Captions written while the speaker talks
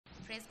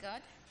Praise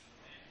God.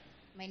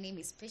 My name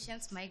is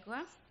Patience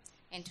Maigwa,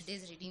 and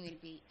today's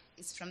reading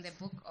is from the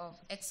book of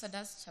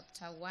Exodus,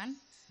 chapter 1,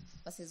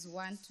 verses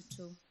 1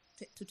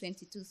 to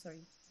 22.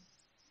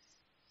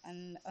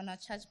 And on our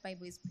church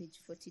Bible is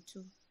page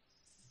 42.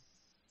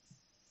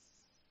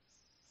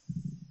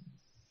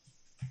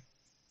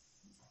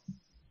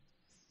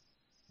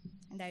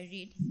 And I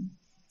read,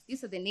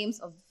 "These are the names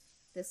of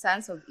the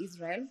sons of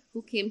Israel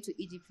who came to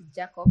Egypt with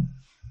Jacob,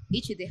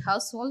 each with the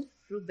household: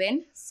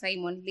 Reuben,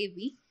 Simon,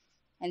 Levi,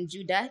 and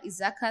Judah,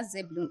 Issachar,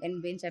 Zebulun, and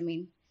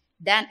Benjamin,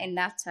 Dan and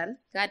Naphtali,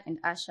 Gad and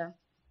Asher.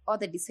 All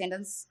the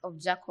descendants of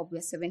Jacob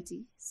were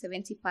 70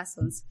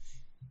 persons.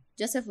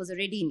 Joseph was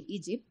already in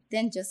Egypt.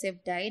 Then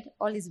Joseph died,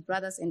 all his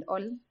brothers and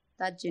all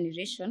that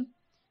generation.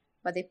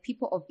 But the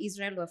people of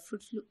Israel were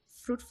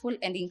fruitful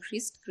and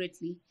increased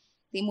greatly.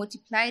 They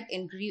multiplied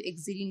and grew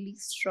exceedingly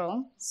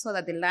strong, so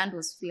that the land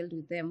was filled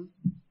with them.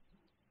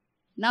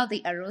 Now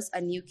there arose a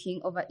new king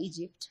over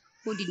Egypt,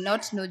 who did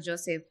not know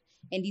Joseph,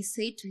 and he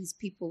said to his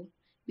people,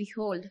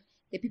 'Behold,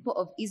 the people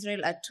of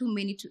Israel are too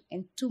many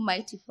and too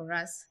mighty for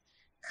us.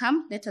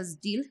 Come, let us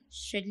deal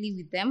straightly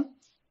with them.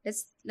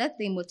 Let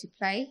them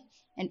multiply,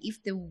 and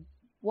if the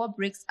war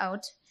breaks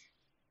out,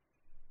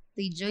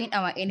 they join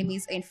our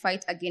enemies and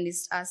fight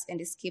against us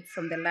and escape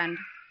from the land.'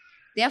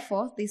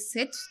 Therefore they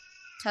set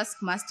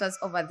taskmasters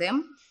over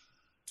them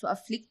to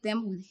afflict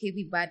them with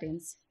heavy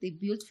burdens. They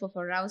built for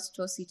Pharaoh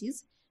store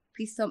cities,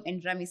 Pithom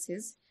and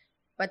Ramesses.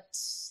 But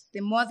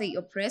the more they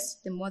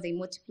oppressed, the more they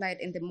multiplied,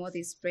 and the more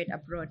they spread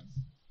abroad.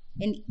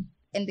 And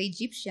the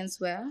Egyptians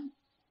were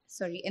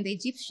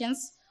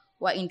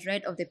in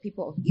dread of the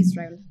people of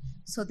Israel.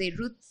 So they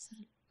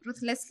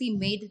ruthlessly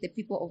made the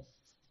people of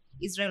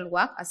Israel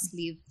work as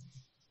slaves,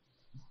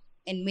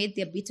 and made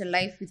their bitter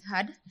life with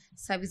hard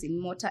service in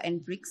mortar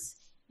and bricks,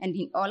 and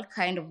in all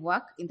kind of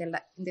work in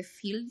the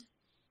field,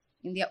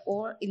 in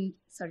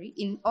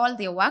all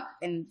their work,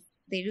 and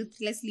they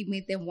ruthlessly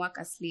made them work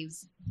as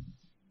slaves.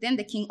 Then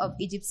the king of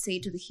Egypt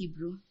said to the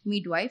Hebrew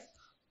midwife,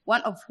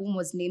 one of whom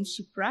was named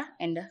Shipra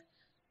and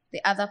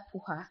the other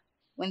Puah,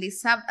 when they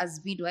served as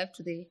midwife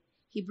to the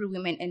Hebrew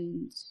women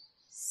and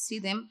see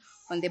them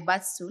on the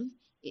birth stool,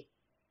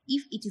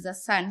 'If it is a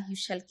son, you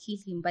shall kill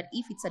him, but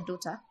if it's a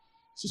daughter,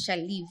 she shall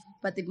live.'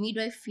 But the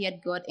midwife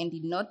feared God and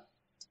did not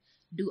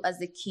do as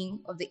the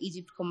king of the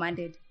Egypt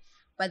commanded,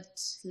 but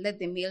let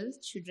the male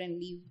children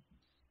live.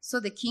 So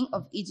the king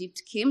of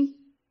Egypt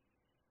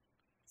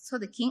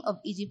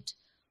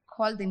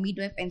called the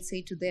midwife and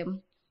said to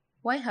them,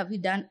 'Why have you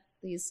done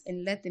this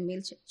and let the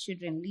male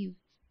children live?'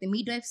 The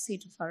midwife said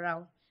to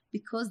Pharaoh,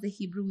 'Because the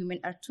Hebrew women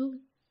are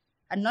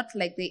not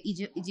like the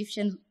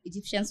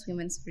Egyptians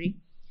women,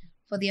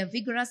 for they are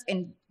vigorous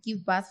and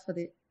give birth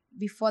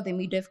before the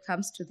midwife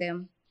comes to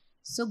them.'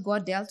 So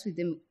God dealt with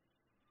the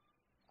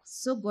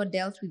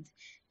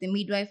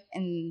midwife,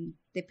 and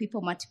the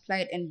people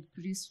multiplied and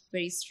grew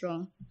very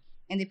strong.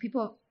 And the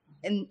people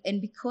and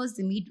because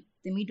the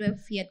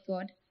midwife feared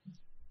God,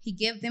 he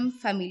gave them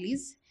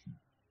families.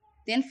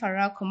 Then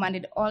Pharaoh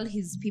commanded all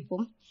his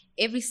people,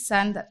 'Every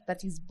son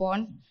that is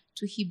born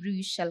to Hebrew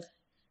you shall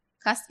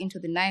cast into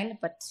the Nile,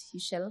 but you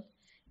shall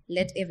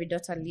let every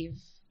daughter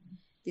live.'"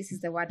 This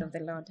is the word of the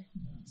Lord.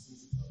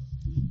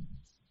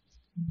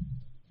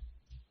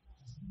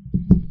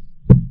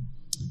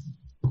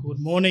 Good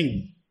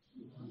morning.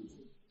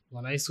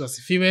 Bwana Yesu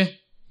asifiwe.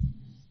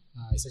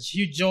 It's a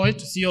huge joy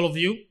to see all of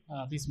you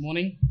this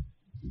morning.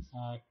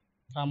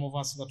 Come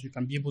over so that we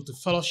can be able to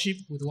fellowship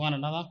with one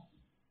another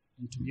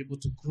and to be able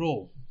to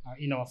grow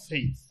in our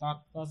faith.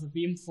 That's the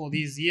theme for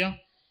this year.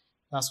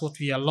 That's what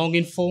we are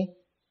longing for.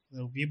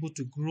 We'll be able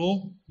to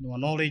grow in our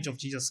knowledge of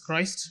Jesus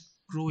Christ,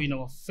 grow in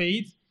our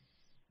faith.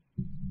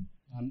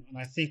 And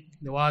I think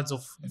the words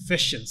of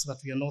Ephesians,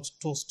 that we are not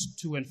tossed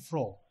to and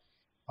fro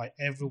by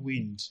every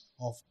wind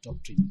of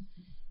doctrine.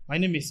 My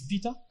name is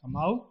Peter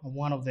Kamau. I'm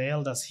one of the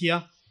elders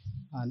here,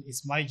 and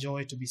it's my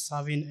joy to be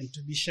serving and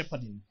to be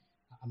shepherding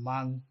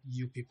among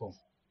you people.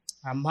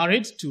 I'm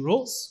married to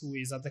Rose, who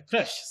is at the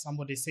creche.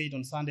 Somebody said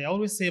on Sunday, I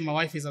always say my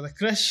wife is at the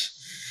creche.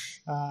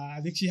 I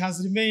think she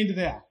has remained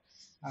there.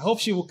 I hope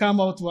she will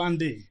come out one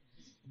day.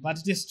 But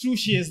it is true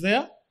she is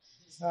there.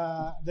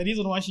 The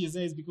reason why she is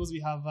there is because we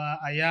have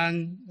a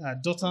young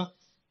daughter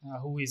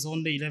who is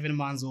only 11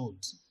 months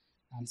old.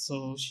 And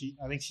so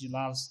I think she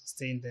loves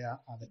staying there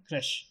at the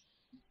creche.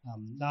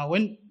 Now,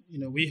 when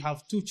we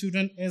have two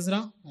children,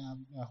 Ezra,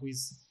 who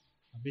is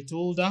a bit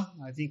older,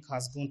 I think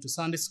has gone to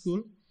Sunday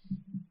school.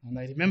 And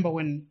I remember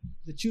when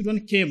the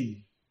children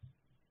came,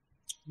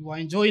 we were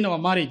enjoying our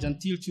marriage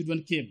until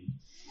children came.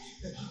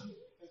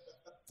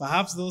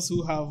 Perhaps those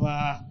who have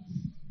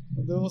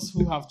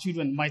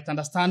children might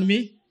understand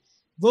me.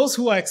 Those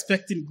who are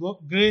expecting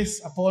grace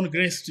upon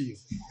grace to you.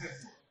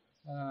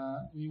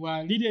 We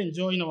were really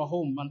enjoying our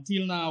home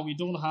until now. We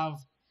don't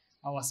have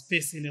our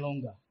space any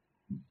longer.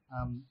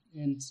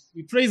 And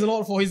we praise the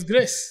Lord for his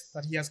grace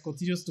that he has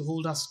continued to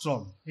hold us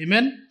strong.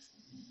 Amen?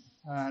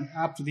 And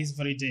up to this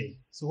very day.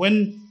 So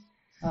when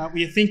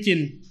we were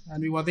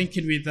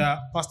thinking with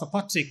Pastor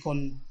Patrick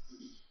on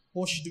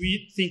what should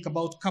we think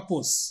about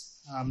couples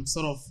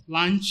sort of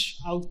lunch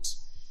out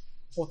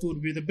what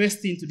would be the best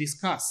thing to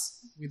discuss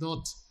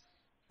without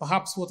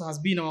perhaps what has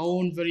been our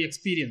own very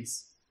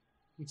experience,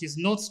 which is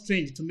not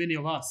strange to many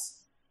of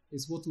us,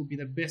 is what would be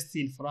the best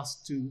thing for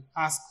us to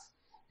ask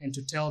and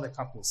to tell the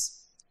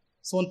couples.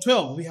 So on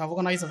 12, we have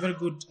organized a very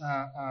good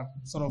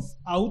sort of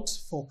out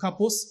for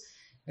couples.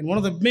 And one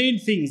of the main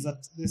things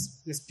that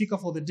the speaker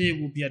for the day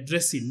will be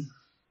addressing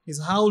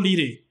is how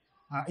really,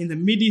 in the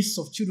midst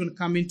of children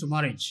coming to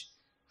marriage,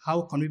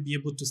 how can we be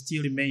able to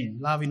still remain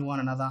loving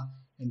one another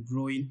and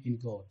growing in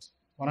God?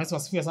 Wanaweza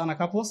wasifiwe sana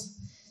couples?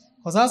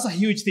 Because that's a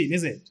huge thing,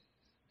 isn't it?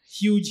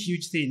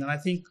 Huge thing. And I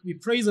think we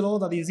praise the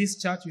Lord that in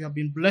this church we have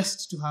been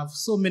blessed to have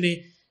so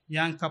many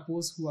young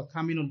couples who are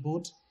coming on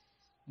board.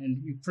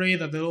 And we pray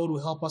that the Lord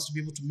will help us to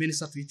be able to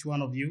minister to each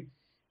one of you.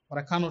 But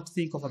I cannot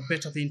think of a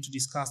better thing to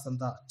discuss than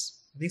that.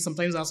 I think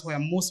sometimes that's where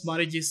most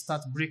marriages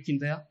start breaking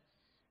there,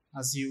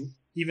 as you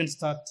even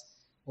start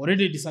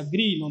already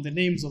disagreeing on the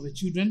names of the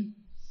children.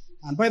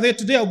 And by the way,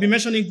 today I'll be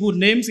mentioning good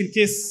names in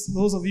case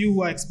those of you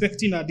who are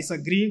expecting are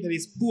disagreeing. There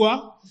is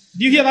Pua.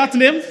 Do you hear that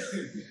name?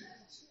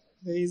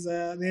 There's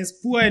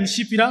Pua and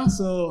Shipira.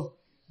 So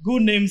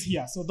good names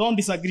here. So don't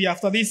disagree.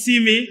 After this, see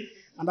me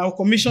and I'll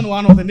commission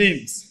one of the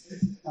names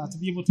to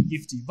be able to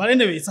give to you. But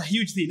anyway, it's a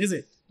huge thing, isn't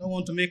it? Don't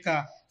want to make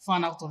a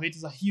fun out of it.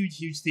 It's a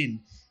huge thing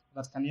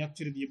that can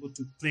actually be able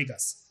to plague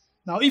us.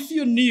 Now, if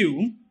you're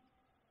new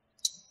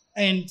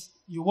and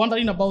you're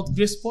wondering about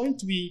Grace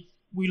Point, we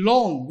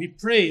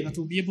pray that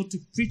we'll be able to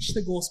preach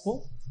the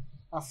gospel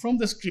from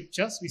the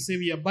scriptures. We say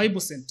we are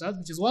Bible-centered,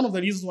 which is one of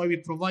the reasons why we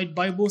provide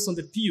Bibles on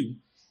the pew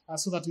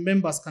so that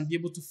members can be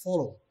able to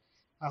follow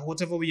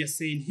whatever we are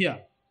saying here.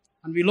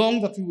 And we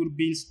long that we will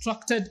be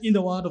instructed in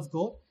the Word of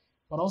God,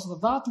 but also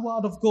that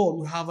Word of God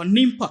will have an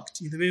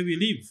impact in the way we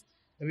live,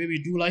 the way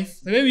we do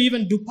life, the way we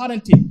even do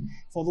parenting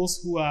for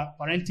those who are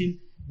parenting,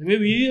 the way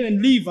we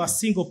even live as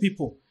single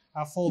people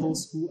for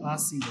those who are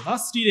single.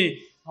 That's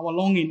really our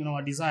longing and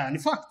our desire. And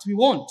in fact, we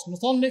want, not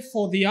only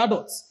for the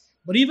adults,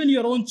 but even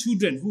your own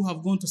children who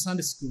have gone to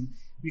Sunday school,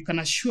 we can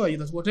assure you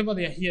that whatever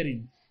they are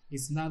hearing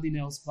is nothing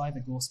else by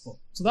the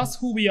gospel. So that's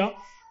who we are,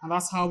 and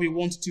that's how we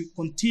want to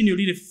continue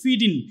really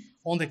feeding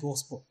on the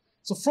gospel.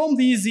 So from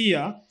this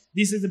year,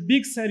 this is a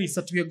big series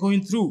that we are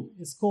going through.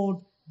 It's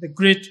called The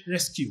Great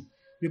Rescue.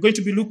 We're going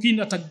to be looking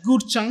at a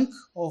good chunk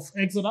of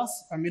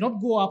Exodus. I may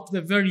not go up to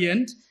the very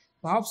end.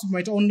 Perhaps we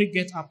might only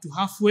get up to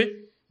halfway.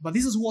 But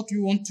this is what we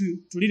want to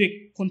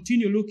really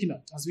continue looking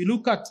at as we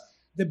look at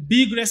the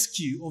big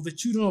rescue of the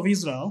children of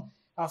Israel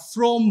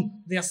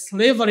from their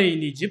slavery in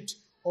Egypt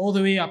all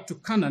the way up to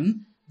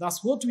Canaan.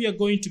 That's what we are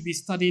going to be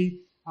studying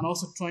and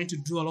also trying to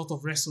do a lot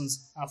of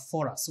lessons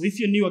for us. So if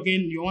you're new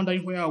again, you're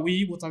wondering where are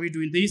we, what are we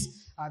doing this?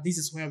 This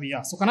is where we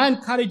are. So can I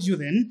encourage you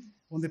then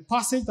on the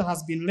passage that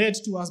has been led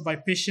to us by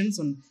Patience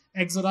on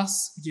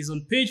Exodus, which is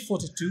on page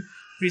 42.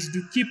 Please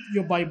do keep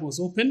your Bibles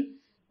open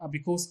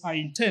because I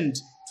intend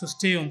to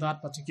stay on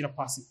that particular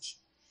passage.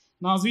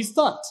 Now, as we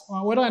start,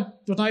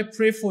 don't I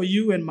pray for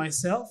you and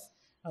myself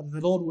that the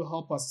Lord will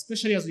help us,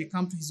 especially as we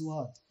come to His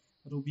Word,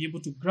 that we'll be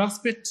able to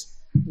grasp it,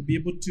 we'll be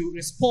able to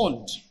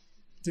respond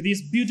to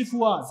these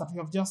beautiful words that we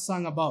have just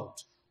sung about.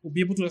 We'll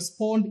be able to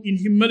respond in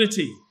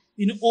humility,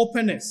 in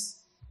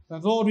openness,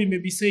 that, Lord, we may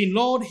be saying,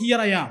 Lord, here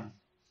I am.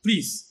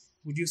 Please,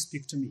 would you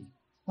speak to me?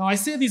 Now, I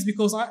say this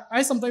because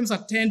I sometimes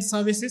attend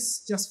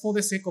services just for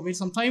the sake of it.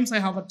 Sometimes I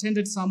have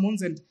attended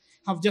sermons and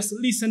have just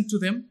listened to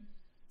them.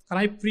 Can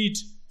I plead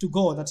to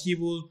God that He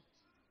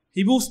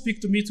will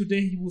speak to me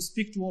today? He will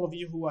speak to all of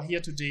you who are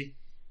here today,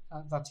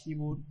 that He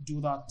will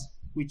do that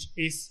which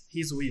is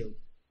His will.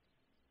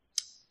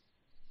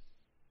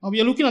 Now,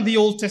 we are looking at the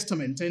Old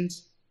Testament, and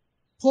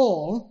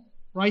Paul,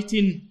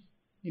 writing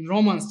in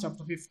Romans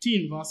chapter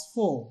 15, verse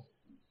 4,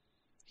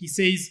 he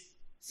says,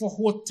 for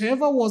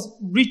whatever was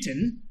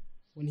written,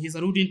 when he's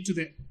alluding to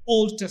the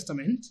Old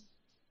Testament,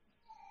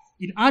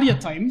 in earlier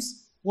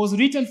times, was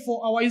written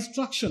for our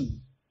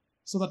instruction,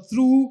 so that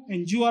through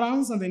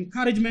endurance and the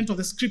encouragement of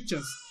the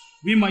Scriptures,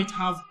 we might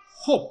have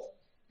hope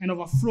and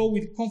overflow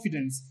with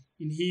confidence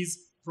in His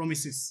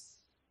promises.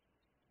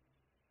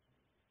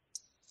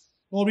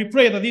 Lord, we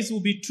pray that this will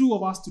be true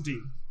of us today.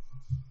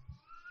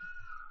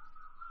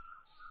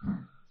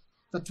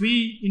 That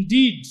we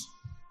indeed,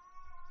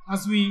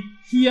 as we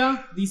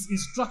hear these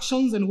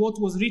instructions and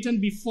what was written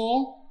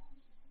before,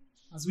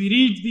 as we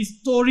read this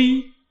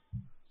story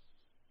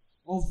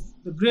of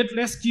the great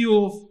rescue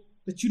of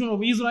the children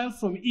of Israel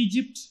from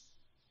Egypt,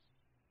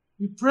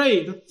 we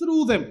pray that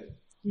through them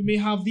we may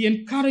have the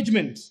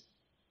encouragement,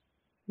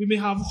 we may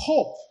have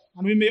hope,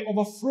 and we may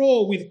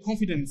overflow with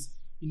confidence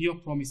in your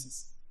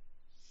promises.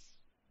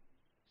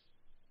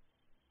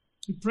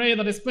 We pray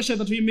that especially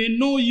that we may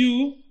know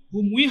you,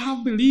 whom we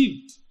have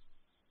believed,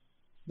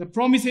 the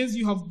promises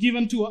you have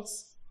given to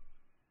us,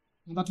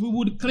 and that we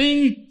would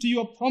cling to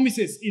your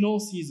promises in all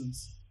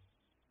seasons.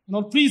 And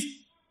Lord, please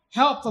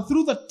help that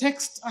through the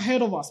text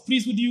ahead of us,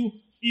 please would you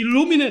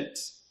illuminate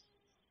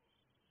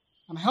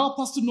and help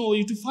us to know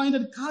you, to find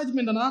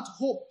encouragement and that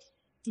hope,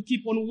 to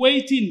keep on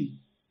waiting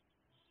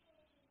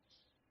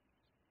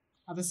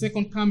at the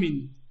second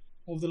coming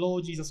of the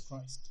Lord Jesus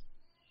Christ.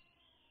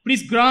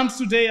 Please grant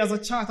today as a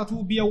church that we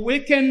will be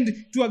awakened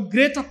to a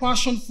greater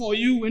passion for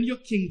you and your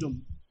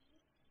kingdom.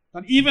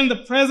 That even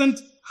the present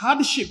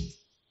hardship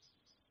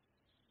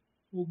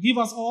will give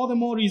us all the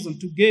more reason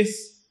to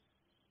gaze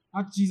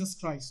at Jesus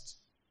Christ.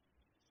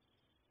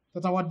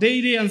 That our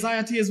daily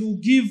anxieties will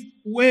give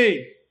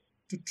way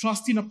to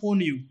trusting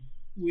upon you,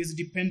 who is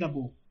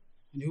dependable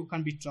and who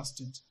can be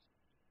trusted.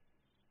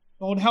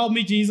 Lord, help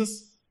me,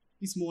 Jesus,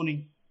 this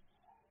morning.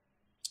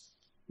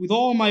 With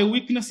all my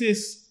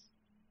weaknesses,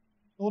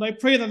 Lord, I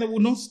pray that they will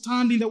not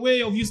stand in the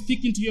way of you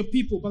speaking to your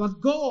people, but that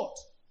God,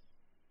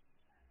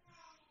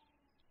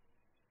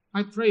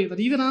 I pray that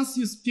even as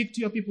you speak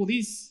to your people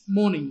this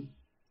morning,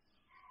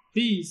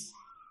 please,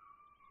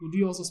 would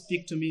you also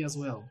speak to me as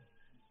well?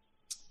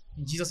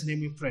 In Jesus' name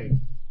we pray.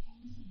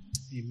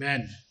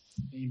 Amen.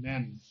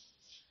 Amen.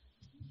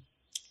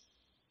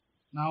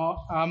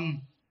 Now,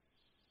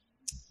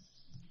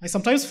 I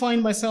sometimes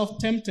find myself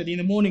tempted in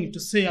the morning to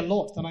say a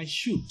lot than I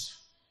should.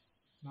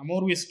 I'm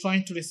always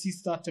trying to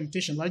resist that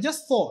temptation. But I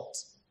just thought,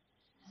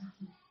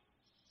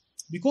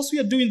 because we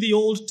are doing the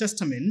Old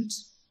Testament,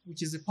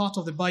 which is a part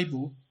of the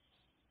Bible,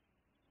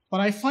 but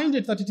I find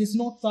it that it is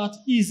not that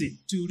easy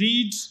to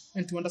read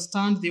and to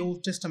understand the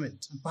Old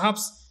Testament. And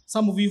perhaps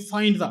some of you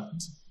find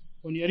that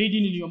when you're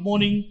reading in your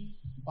morning,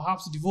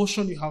 perhaps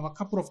devotion, you have a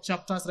couple of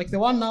chapters, like the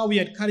one now we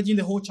are encouraging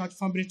the whole church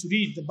family to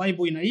read the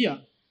Bible in a year.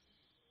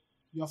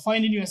 You are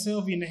finding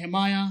yourself in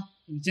Nehemiah,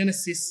 in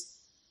Genesis,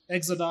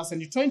 Exodus,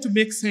 and you're trying to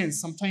make sense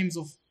sometimes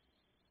of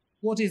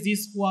what is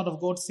this word of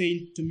God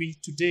saying to me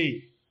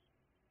today.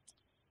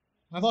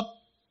 I thought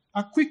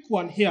a quick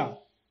one here.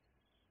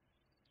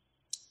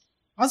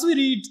 As we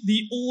read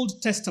the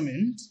Old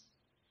Testament,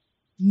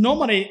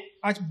 normally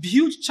a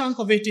huge chunk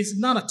of it is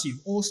narrative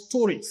or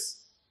stories.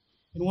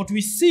 And what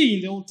we see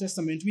in the Old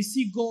Testament, we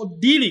see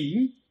God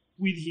dealing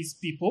with his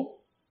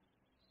people,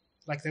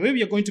 like the way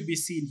we are going to be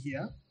seeing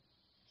here.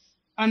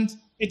 And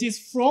it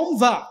is from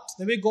that,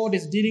 the way God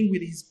is dealing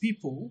with his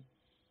people,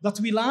 that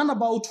we learn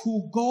about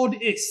who God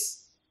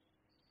is.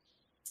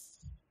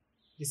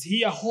 Is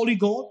he a holy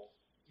God?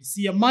 Is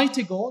he a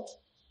mighty God?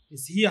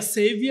 Is he a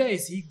savior?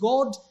 Is he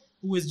God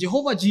who is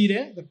Jehovah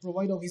Jireh, the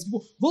provider of his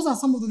people? Those are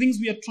some of the things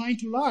we are trying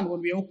to learn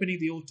when we are opening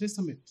the Old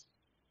Testament.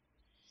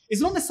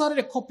 It's not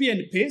necessarily a copy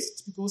and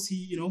paste, because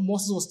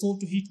Moses was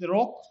told to hit the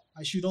rock.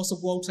 I should also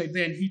go outside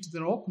there and hit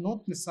the rock.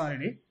 Not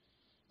necessarily.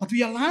 But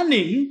we are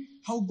learning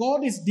how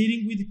God is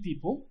dealing with the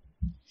people.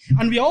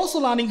 And we are also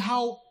learning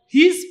how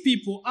his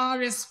people are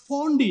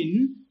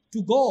responding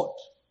to God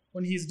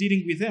when he is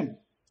dealing with them.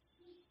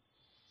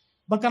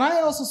 But can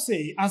I also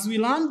say, as we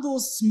learn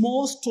those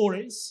small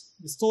stories,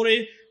 the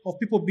story of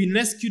people being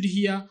rescued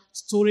here,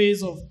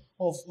 stories of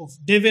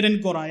David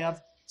and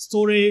Goliath,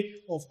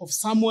 story of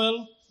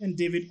Samuel and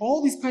David,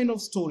 all these kind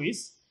of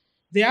stories,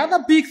 the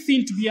other big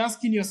thing to be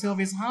asking yourself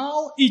is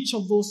how each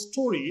of those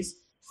stories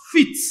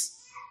fits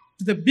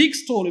to the big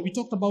story we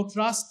talked about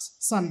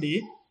last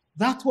Sunday,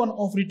 that one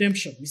of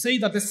redemption. We say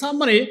that the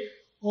summary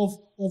of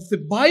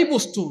the Bible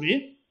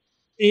story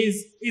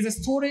is a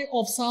story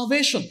of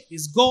salvation.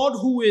 It's God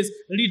who is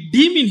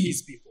redeeming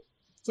his people.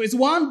 So it's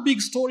one big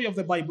story of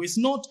the Bible. It's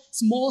not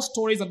small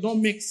stories that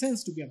don't make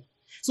sense together.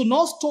 So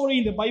no story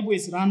in the Bible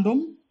is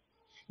random,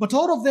 but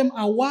all of them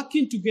are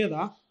working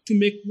together to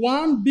make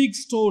one big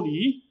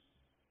story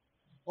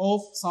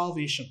of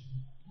salvation.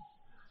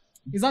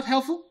 Is that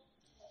helpful?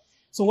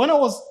 So when I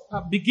was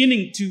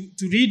beginning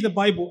to read the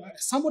Bible,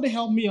 somebody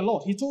helped me a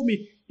lot. He told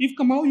me, if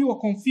Kamau, you are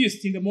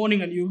confused in the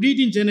morning and you're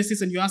reading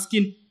Genesis and you're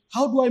asking,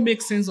 how do I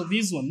make sense of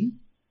this one?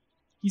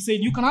 He said,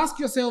 you can ask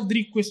yourself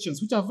 3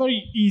 questions, which are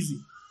very easy.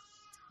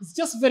 It's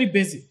just very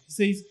basic. He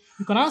says,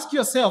 you can ask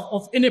yourself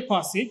of any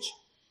passage,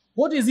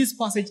 what is this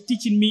passage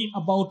teaching me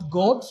about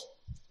God?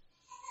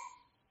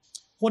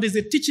 What is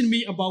it teaching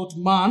me about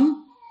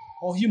man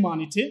or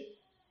humanity?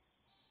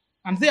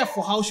 And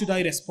therefore, how should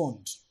I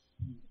respond?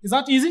 Is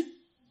that easy?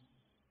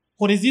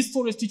 What is this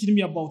story teaching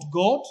me about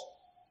God,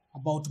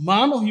 about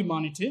man or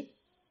humanity?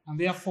 And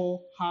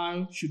therefore,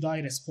 how should I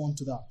respond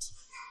to that?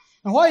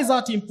 And why is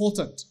that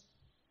important?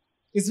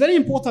 It's very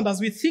important as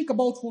we think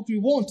about what we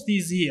want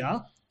this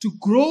year to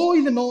grow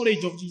in the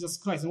knowledge of Jesus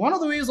Christ. And one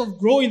of the ways of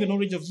growing the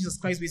knowledge of Jesus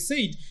Christ, we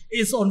said,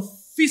 is on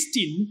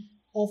feasting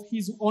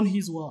on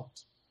his word.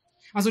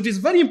 And so it is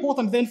very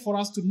important then for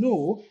us to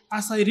know,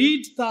 as I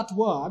read that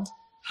word,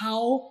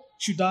 how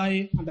should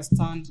I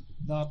understand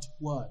that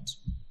word?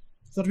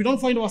 So that we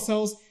don't find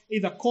ourselves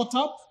either caught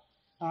up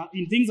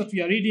in things that we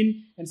are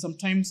reading, and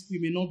sometimes we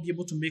may not be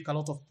able to make a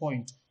lot of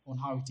point on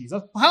how it is.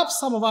 Perhaps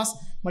some of us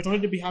might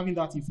already be having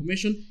that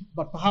information,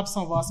 but perhaps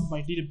some of us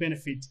might need a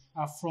benefit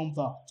from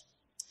that.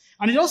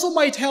 And it also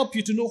might help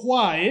you to know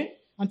why,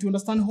 and to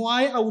understand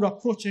why I would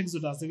approach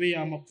Exodus the way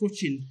I'm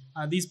approaching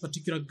this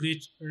particular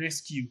great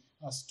rescue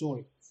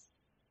story.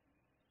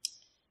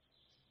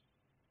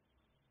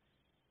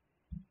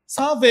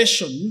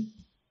 Salvation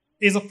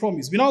is a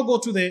promise. We now go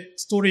to the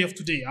story of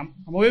today. I'm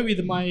away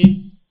with my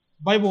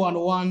Bible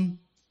 101,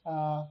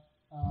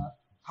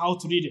 how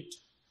to read it.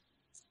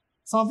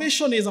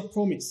 Salvation is a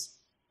promise.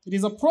 It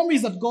is a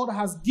promise that God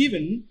has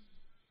given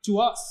to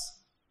us,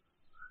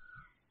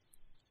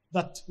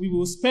 that we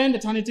will spend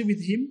eternity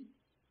with him,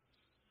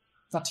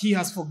 that he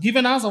has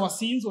forgiven us our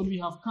sins when we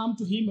have come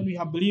to him and we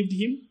have believed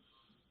him,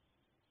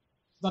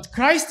 that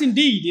Christ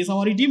indeed is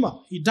our Redeemer.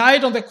 He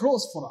died on the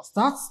cross for us.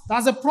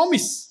 That's a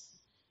promise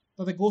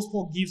that the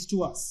gospel gives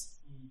to us.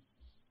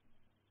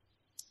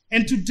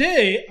 And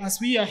today, as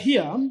we are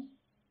here,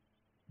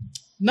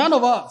 none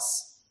of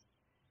us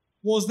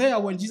was there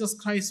when Jesus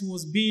Christ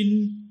was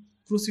being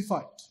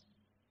crucified.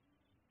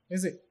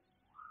 Is it?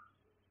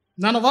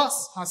 None of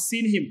us has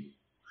seen him.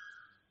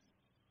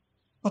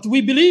 But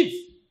we believe.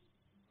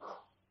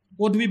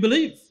 What do we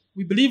believe?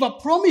 We believe a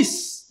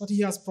promise that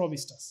he has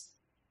promised us.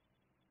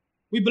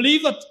 We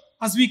believe that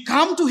as we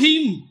come to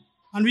him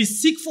and we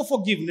seek for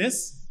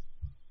forgiveness,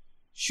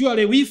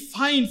 surely we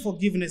find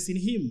forgiveness in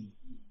him.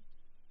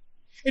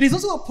 It is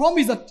also a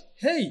promise that,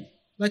 hey,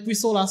 like we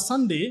saw last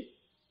Sunday,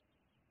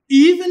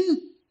 even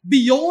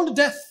beyond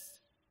death,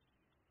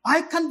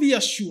 I can be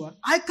assured,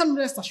 I can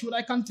rest assured,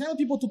 I can tell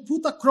people to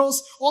put a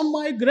cross on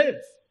my grave.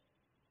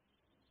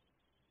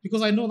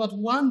 Because I know that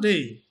one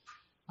day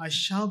I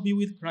shall be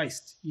with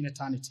Christ in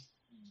eternity.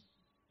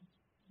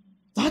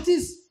 That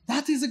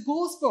is a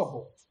gospel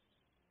hope.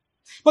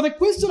 But the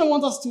question I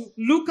want us to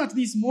look at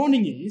this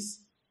morning is,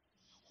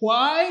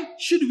 why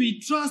should we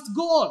trust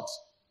God?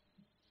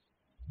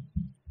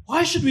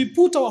 Why should we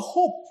put our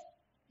hope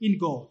in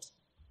God?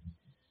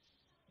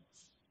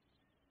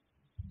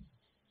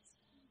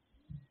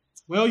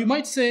 Well, you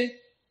might say,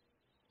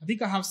 I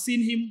think I have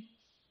seen him,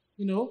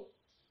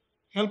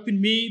 helping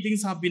me.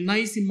 Things have been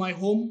nice in my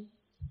home.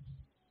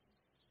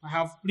 I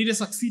have really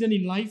succeeded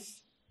in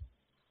life.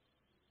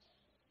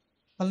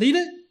 But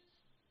later,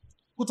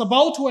 what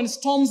about when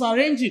storms are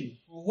raging,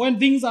 or when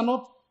things are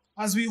not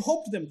as we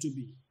hoped them to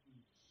be?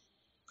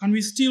 Can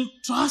we still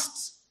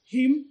trust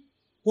him?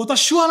 What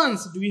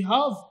assurance do we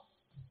have?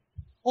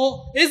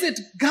 Or is it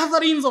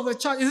gatherings of the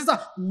church? Is it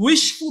a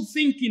wishful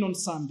thinking on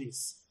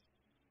Sundays?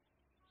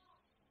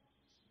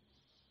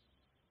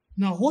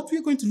 Now, what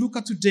we're going to look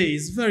at today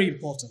is very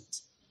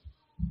important.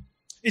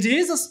 It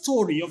is a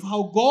story of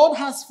how God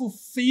has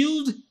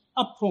fulfilled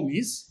a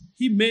promise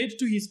he made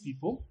to his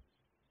people.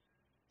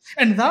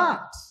 And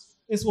that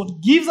is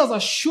what gives us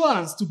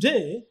assurance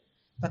today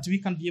that we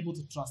can be able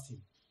to trust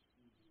him.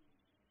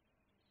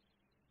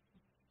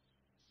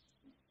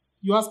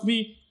 You ask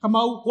me,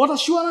 Kamau, what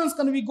assurance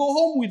can we go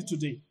home with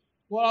today?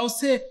 Well, I'll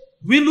say,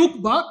 we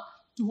look back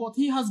to what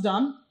he has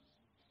done,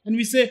 and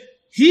we say,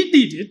 he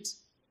did it,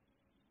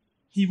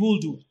 he will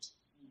do it.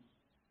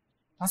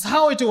 That's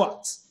how it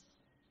works.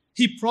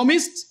 He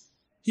promised,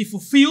 he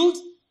fulfilled,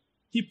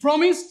 he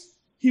promised,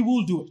 he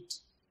will do it.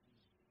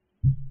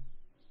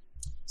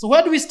 So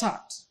where do we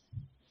start?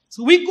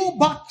 So we go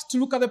back to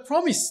look at the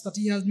promise that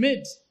he has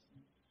made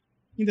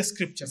in the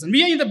scriptures. And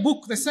we are in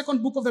the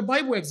second book of the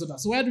Bible,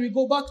 Exodus. So where do we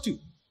go back to?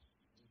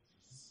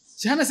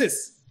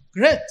 Genesis.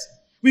 Great.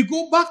 We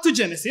go back to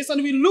Genesis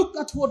and we look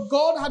at what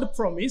God had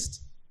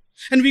promised.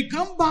 And we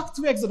come back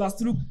to Exodus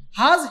to look,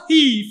 has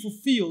he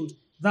fulfilled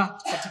that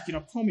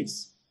particular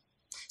promise?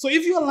 So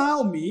if you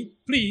allow me,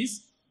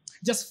 please,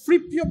 just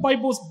flip your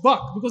Bibles back,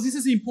 because this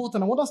is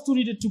important. I want us to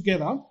read it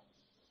together.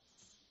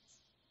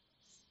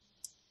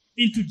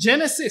 Into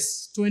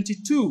Genesis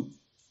 22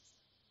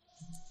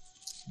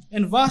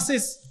 and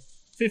verses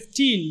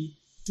 15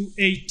 to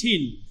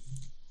 18.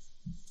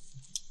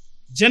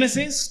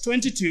 Genesis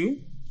 22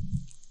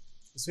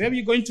 is where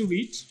we're going to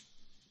read.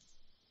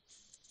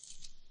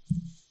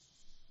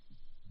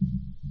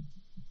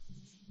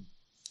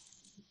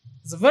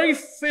 It's a very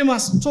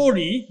famous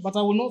story, but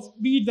I will not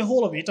read the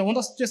whole of it. I want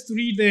us just to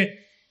read the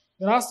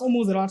last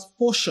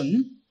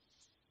portion.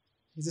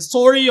 It's the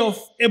story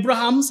of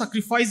Abraham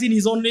sacrificing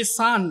his only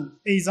son,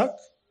 Isaac.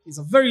 It's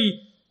a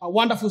very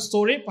wonderful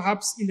story.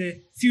 Perhaps in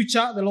the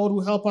future, the Lord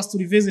will help us to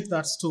revisit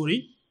that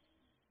story.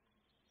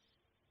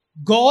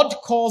 God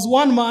calls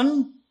one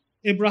man,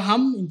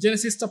 Abraham, in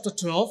Genesis chapter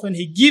 12, and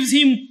he gives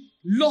him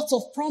lots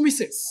of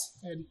promises.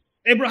 And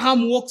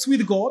Abraham walks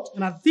with God,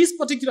 and at this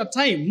particular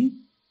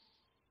time,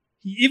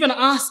 he even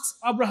asks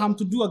Abraham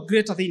to do a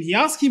greater thing. He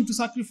asks him to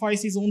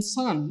sacrifice his own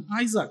son,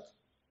 Isaac,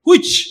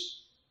 which,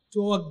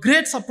 to our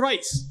great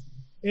surprise,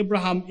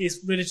 Abraham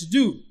is ready to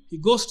do. He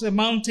goes to the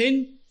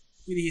mountain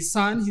with his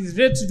son. He's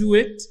ready to do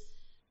it.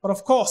 But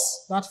of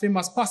course, that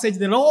famous passage,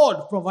 the Lord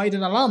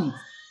provided a lamb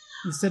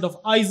instead of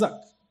Isaac.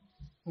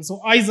 And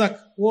so Isaac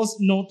was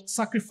not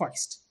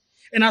sacrificed.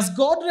 And as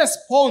God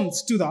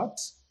responds to that,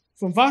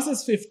 from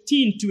verses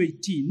 15 to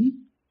 18,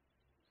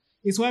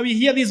 is where we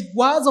hear these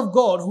words of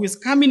God who is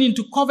coming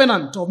into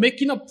covenant or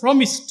making a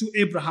promise to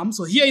Abraham.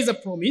 So here is a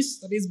promise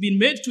that is being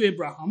made to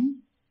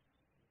Abraham.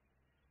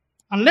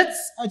 And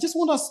I just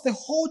want us, the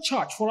whole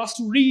church, for us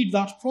to read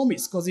that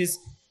promise, because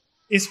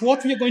it's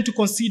what we are going to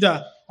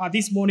consider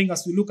this morning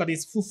as we look at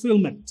its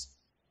fulfillment.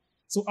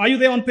 So are you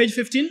there on page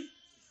 15?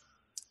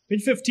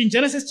 Page 15,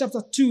 Genesis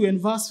chapter 2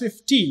 and verse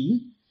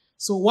 15.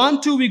 So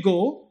 1, 2 we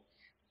go.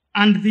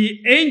 And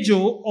the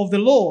angel of the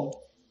Lord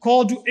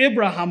called to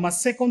Abraham a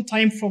second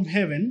time from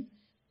heaven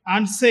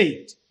and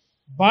said,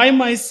 By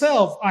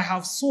myself I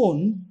have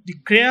sworn,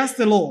 declares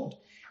the Lord,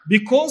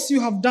 because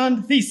you have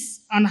done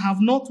this and have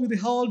not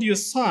withheld your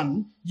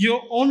son,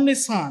 your only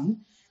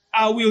son,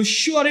 I will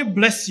surely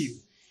bless you,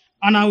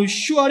 and I will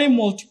surely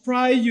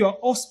multiply your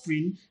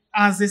offspring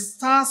as the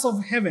stars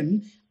of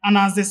heaven and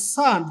as the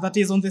sand that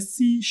is on the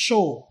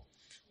seashore.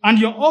 And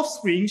your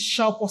offspring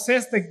shall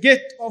possess the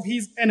gate of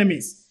his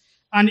enemies,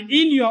 and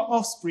in your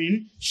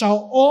offspring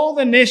shall all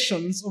the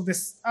nations of the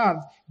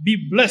earth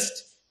be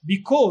blessed,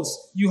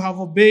 because you have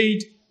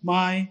obeyed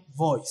my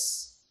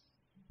voice.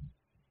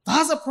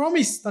 That's a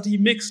promise that he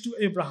makes to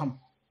Abraham.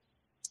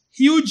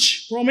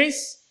 Huge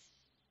promise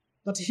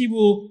that he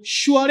will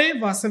surely,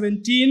 verse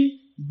 17,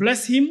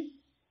 bless him.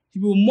 He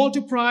will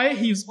multiply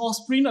his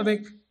offspring. I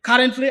think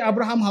currently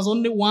Abraham has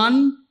only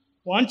one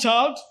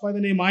child by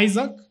the name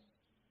Isaac.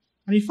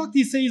 And in fact,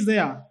 he says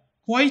there,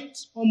 quite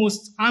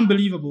almost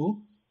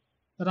unbelievable,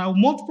 that I will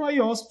multiply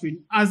your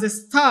offspring as the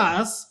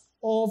stars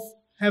of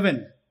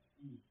heaven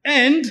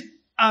and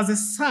as the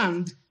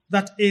sand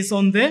that is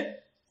on the...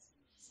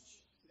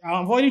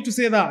 I'm avoiding to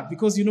say that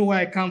because you know where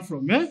I come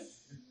from. Eh?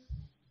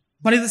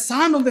 But it's the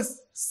sand on the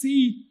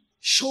sea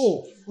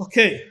shore.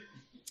 Okay.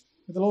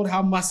 May the Lord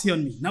have mercy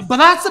on me. Now, but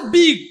that's a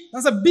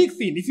big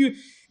thing. If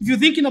you're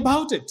thinking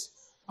about it,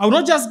 I will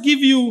not just give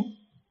you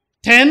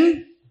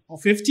 10 or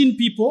 15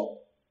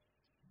 people,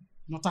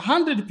 not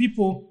 100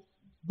 people,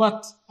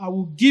 but I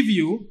will give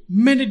you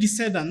many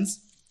descendants,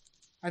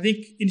 I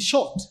think, in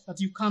short, that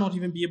you cannot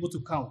even be able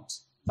to count.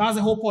 That's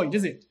the whole point,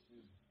 is it?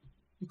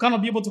 You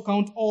cannot be able to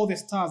count all the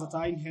stars that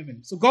are in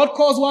heaven. So God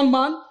calls one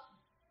man,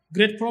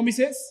 great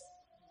promises,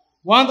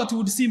 one that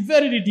would seem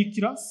very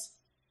ridiculous.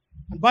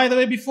 And by the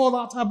way, before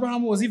that,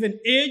 Abraham was even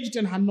aged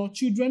and had no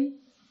children.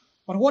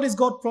 But what is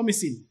God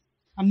promising?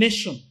 A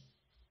nation.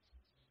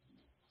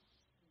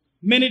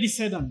 Many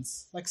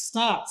descendants, like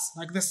stars,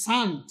 like the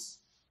sand.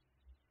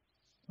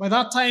 By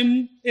that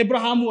time,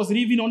 Abraham was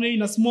living only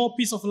in a small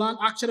piece of land,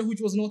 actually,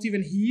 which was not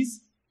even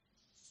his.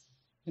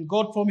 And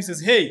God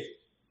promises, hey,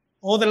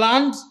 all the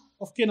land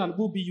of Canaan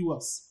will be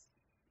yours.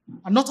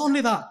 And not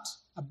only that,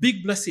 a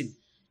big blessing.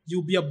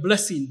 You'll be a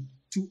blessing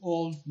to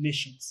all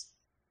nations.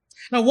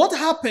 Now, what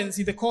happens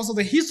in the course of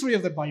the history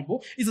of the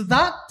Bible is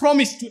that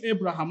promise to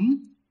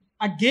Abraham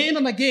again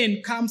and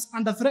again comes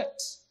under threat.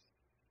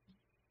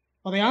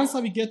 But the answer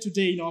we get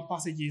today in our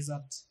passage is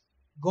that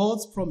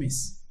God's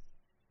promise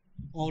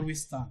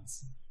always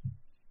stands.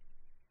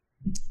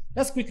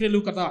 Let's quickly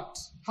look at that,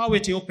 how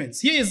it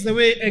opens. Here is the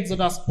way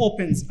Exodus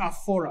opens up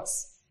for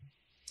us.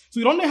 So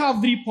we only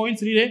have 3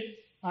 points really,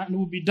 and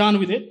we'll be done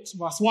with it.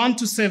 Verse 1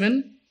 to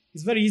 7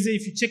 is very easy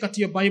if you check out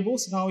your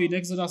Bibles now in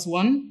Exodus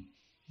 1,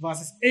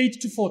 verses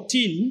 8 to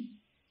 14,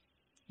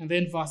 and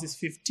then verses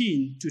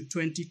 15 to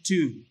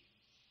 22.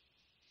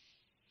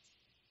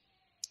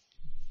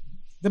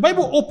 The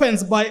Bible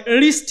opens by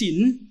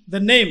listing the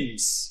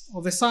names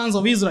of the sons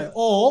of Israel,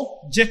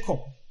 or Jacob.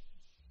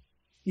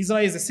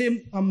 Israel is the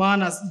same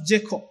man as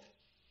Jacob.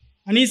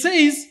 And he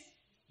says,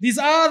 these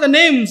are the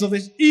names of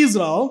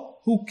Israel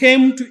who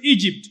came to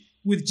Egypt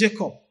with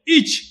Jacob,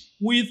 each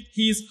with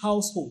his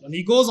household. And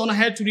he goes on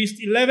ahead to list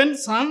 11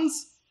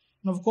 sons.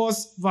 And of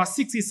course, verse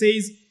 6, he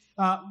says,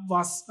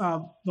 verse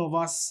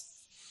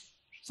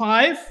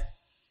 5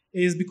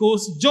 is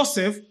because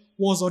Joseph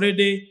was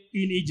already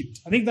in Egypt.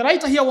 I think the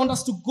writer here wants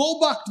us to go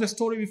back to the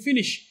story we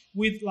finished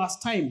with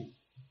last time,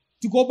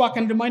 to go back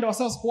and remind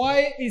ourselves,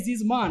 why is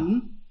this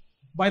man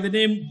by the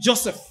name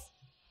Joseph?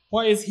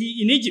 Why is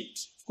he in Egypt?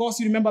 Of course,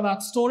 you remember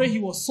that story. He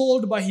was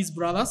sold by his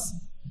brothers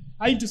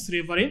into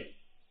slavery,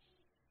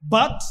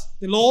 but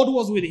the Lord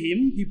was with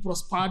him. He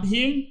prospered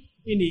him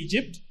in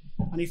Egypt.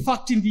 And in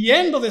fact, in the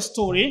end of the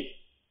story,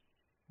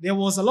 there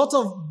was a lot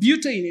of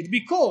beauty in it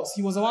because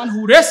he was the one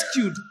who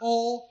rescued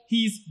all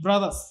his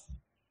brothers.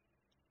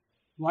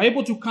 They were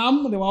able to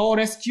come. They were all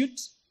rescued.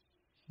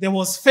 There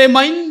was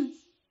famine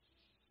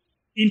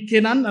in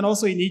Canaan and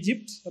also in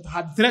Egypt that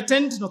had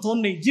threatened not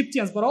only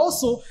Egyptians, but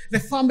also the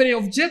family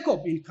of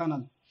Jacob in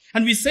Canaan.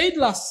 And we said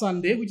last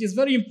Sunday, which is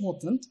very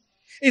important,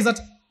 is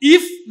that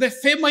if the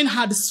famine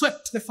had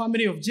swept the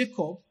family of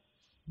Jacob,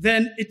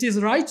 then it is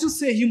right to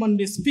say,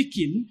 humanly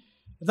speaking,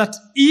 that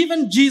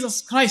even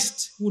Jesus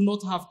Christ would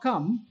not have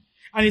come.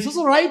 And it's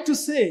also right to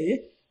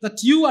say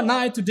that you and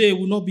I today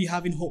will not be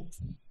having hope.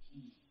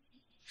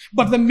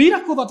 But the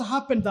miracle that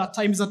happened that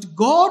time is that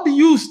God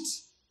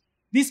used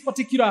this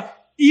particular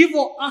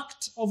evil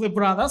act of the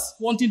brothers,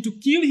 wanting to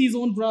kill his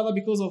own brother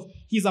because of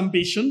his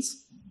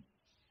ambitions,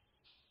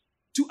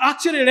 to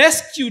actually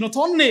rescue not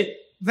only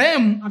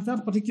them at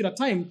that particular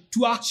time,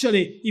 to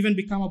actually even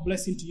become a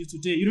blessing to you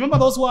today. You remember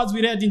those words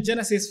we read in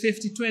Genesis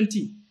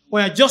 50:20,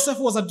 where Joseph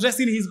was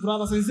addressing his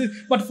brothers and he said,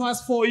 but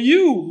as for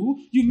you,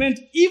 you meant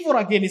evil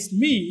against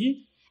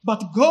me,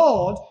 but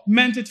God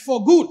meant it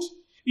for good,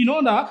 in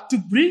order to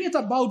bring it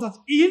about that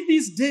in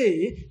this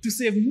day to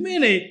save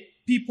many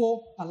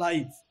people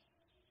alive.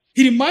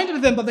 He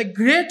reminded them that the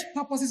great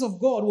purposes of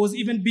God was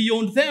even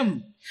beyond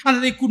them, and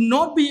that they could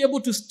not be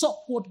able to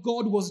stop what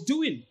God was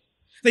doing.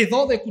 They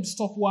thought they could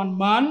stop one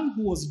man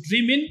who was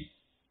dreaming,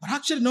 but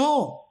actually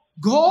no.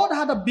 God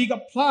had a bigger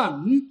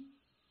plan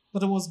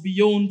that was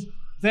beyond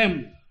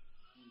them.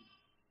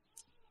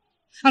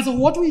 And so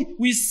what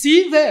we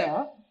see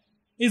there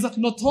is that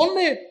not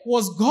only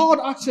was God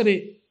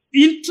actually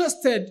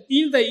interested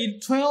in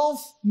the 12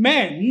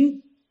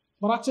 men,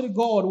 but actually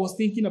God was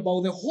thinking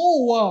about the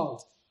whole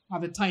world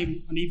at the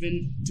time and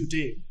even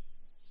today.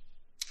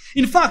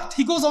 In fact,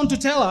 he goes on to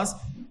tell us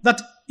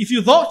that if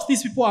you thought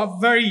these people are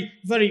very,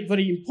 very,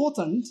 very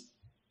important,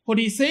 what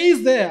he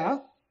says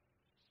there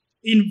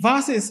in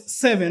verses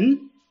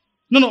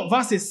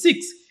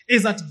 6,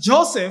 is that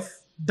Joseph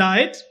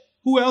died.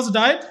 Who else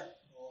died?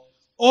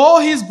 All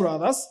his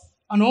brothers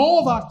and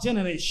all that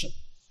generation.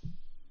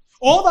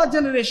 All that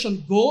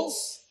generation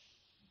goes,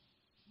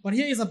 but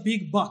here is a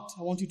big but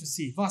I want you to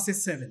see.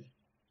 Verses 7.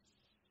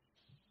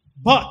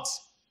 But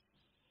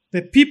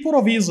the people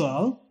of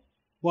Israel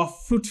were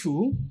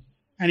fruitful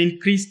and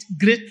increased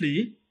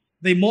greatly.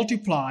 They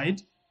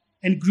multiplied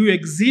and grew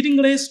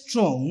exceedingly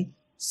strong,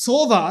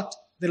 so that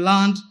the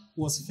land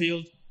was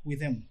filled with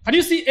them. Can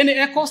you see any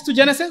echoes to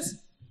Genesis?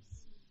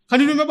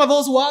 Can you remember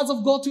those words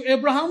of God to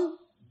Abraham?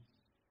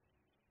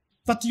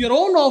 That your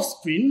own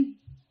offspring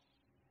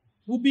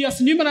will be as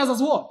numerous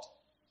as what?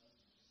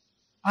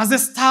 As the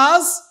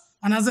stars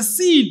and as the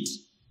seed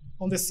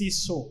on the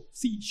seashore.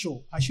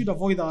 I should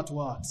avoid that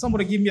word.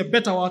 Somebody give me a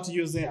better word to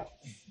use there.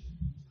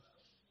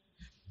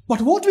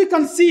 But what we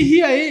can see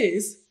here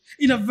is,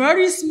 in a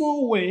very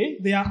small way,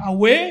 they are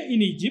away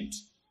in Egypt.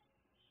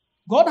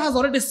 God has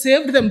already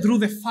saved them through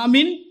the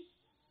famine.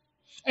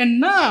 And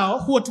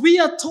now, what we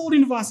are told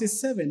in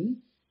verses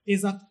 7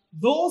 is that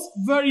those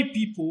very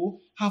people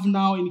have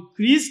now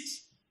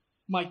increased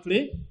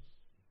mightily,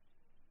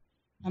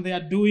 and they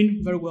are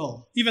doing very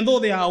well, even though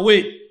they are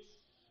away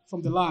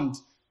from the land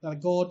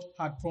that God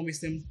had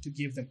promised them to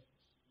give them.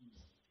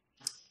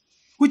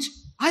 Which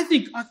I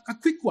think a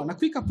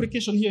quick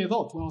application here I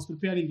thought when I was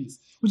preparing this,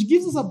 which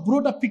gives us a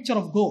broader picture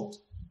of God.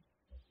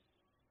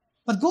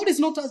 But God is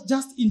not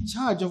just in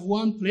charge of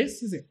one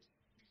place, is it?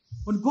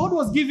 When God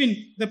was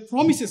giving the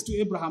promises to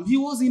Abraham, he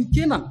was in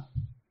Canaan.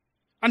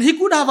 And he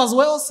could have as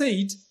well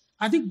said,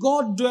 I think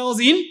God dwells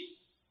in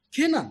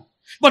Canaan.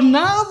 But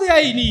now they are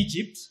in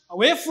Egypt,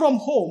 away from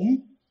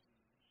home.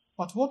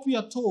 But what we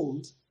are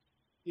told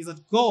is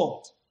that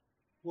God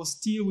was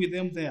still with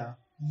them there,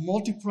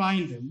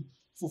 multiplying them,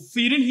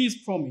 fulfilling his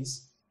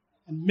promise,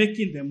 and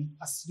making them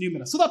as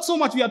numerous. So that's so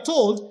much we are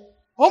told,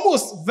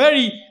 almost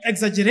very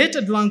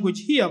exaggerated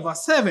language here,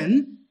 verse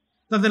 7,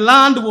 that the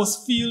land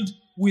was filled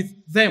with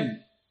them.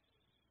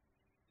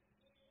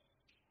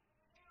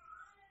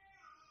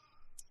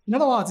 In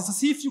other words, it's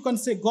as if you can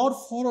say God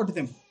followed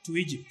them to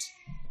Egypt.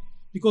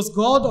 Because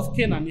God of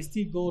Canaan is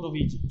still God of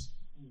Egypt.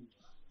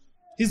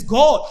 He's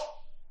God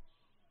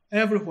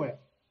everywhere.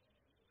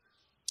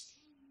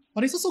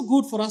 But it's also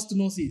good for us to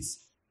know this.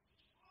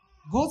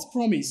 God's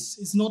promise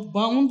is not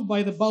bound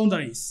by the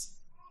boundaries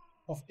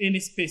of any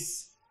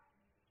space,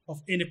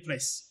 of any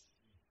place.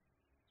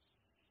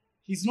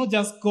 He's not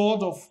just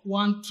God of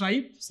one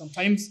tribe.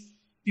 Sometimes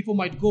people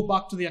might go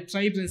back to their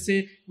tribes and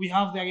say, we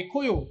have the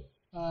Agikoyo,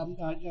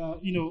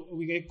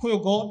 we have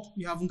Koyo God,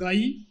 we have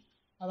Ngai.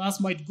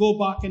 Others might go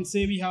back and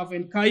say we have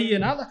Enkai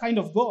and other kind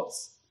of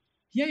gods.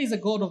 Here is a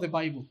God of the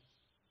Bible.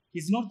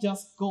 He's not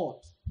just God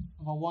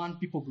of a one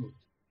people group.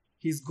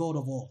 He's God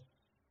of all.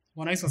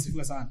 And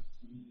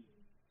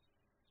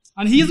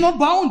he is not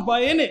bound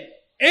by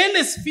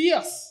any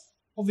spheres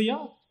of the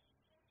earth.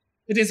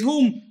 It is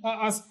whom,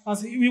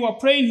 as we were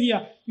praying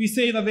here, we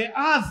say that the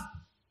earth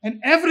and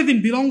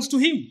everything belongs to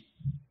him.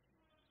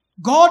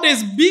 God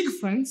is big,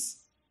 friends.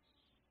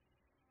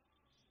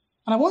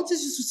 And I want you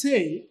to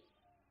say,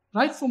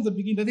 right from the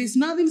beginning, that there is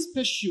nothing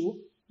special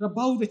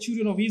about the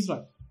children of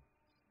Israel.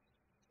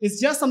 It's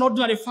just an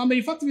ordinary family.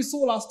 In fact, we saw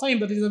last time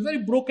that it is a very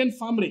broken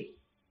family.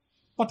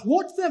 But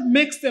what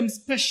makes them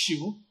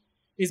special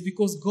is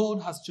because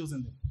God has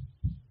chosen them.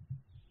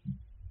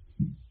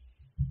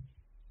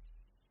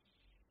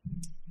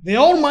 The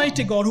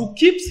Almighty God, who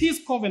keeps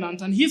his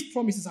covenant and his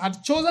promises,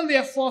 had chosen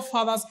their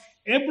forefathers,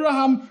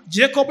 Abraham,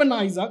 Jacob, and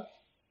Isaac.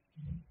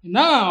 And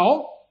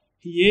now,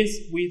 he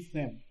is with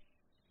them.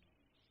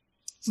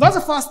 So that's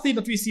the first thing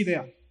that we see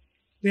there.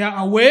 They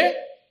are away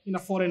in a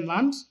foreign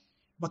land,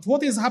 but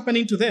what is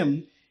happening to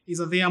them is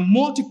that they are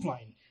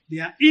multiplying, they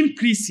are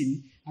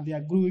increasing, and they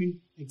are growing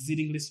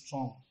exceedingly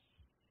strong.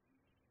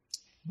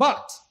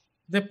 But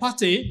the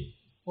party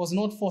was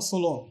not for so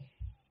long.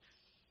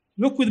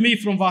 Look with me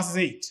from verse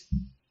 8.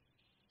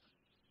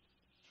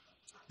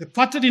 The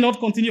party did not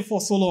continue for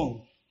so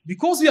long,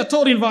 because we are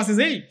told in verses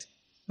 8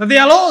 that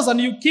there arose a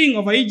new king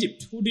over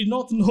Egypt who did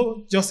not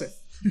know Joseph.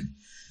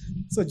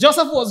 So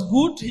Joseph was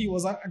good. He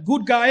was a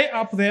good guy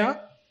up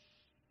there.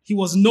 He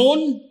was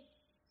known,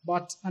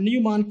 but a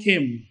new man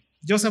came.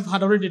 Joseph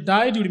had already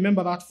died. You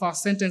remember that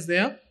first sentence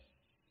there?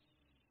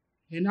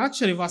 And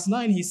actually, verse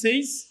 9, he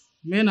says,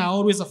 men are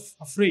always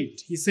afraid.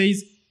 He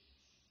says,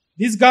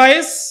 these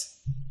guys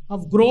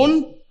have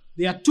grown.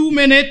 They are too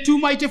many, too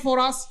mighty for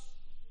us.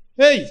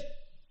 Hey,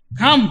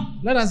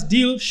 come, let us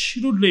deal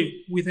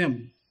shrewdly with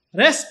them.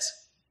 Rest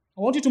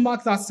I want you to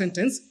mark that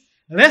sentence.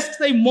 Lest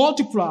they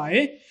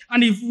multiply,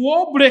 and if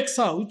war breaks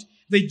out,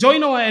 they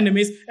join our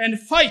enemies and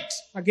fight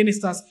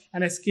against us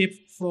and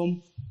escape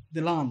from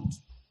the land.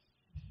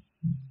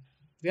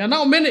 There are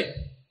now many.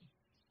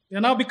 They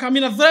are now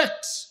becoming a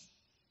threat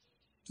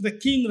to the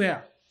king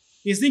there.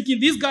 He's thinking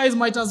these guys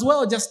might as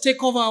well just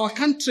take over our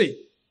country.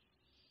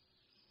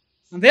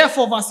 And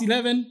therefore, verse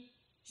 11,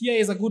 here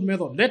is a good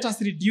method. Let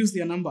us reduce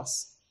their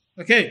numbers.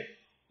 Okay?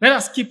 Let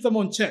us keep them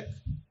on check.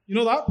 You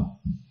know that?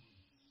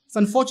 It's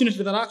unfortunate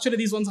that actually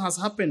this one has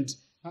happened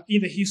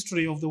in the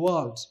history of the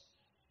world.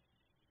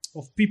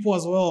 Of people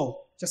as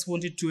well just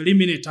wanted to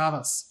eliminate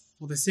others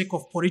for the sake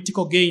of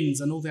political gains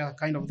and all that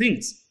kind of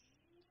things.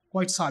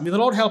 Quite sad. May the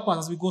Lord help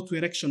us as we go to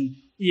election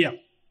year.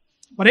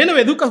 But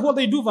anyway, look at what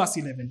they do, verse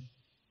 11.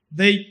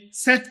 They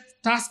set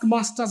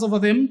taskmasters over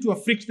them to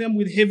afflict them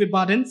with heavy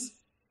burdens.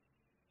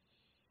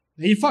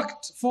 They, in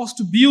fact, forced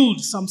to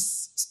build some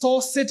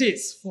store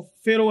cities for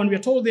Pharaoh, and we are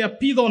told they are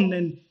Pithom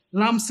and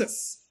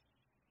Ramses.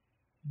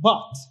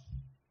 But,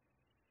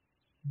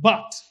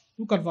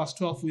 look at verse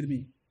 12 with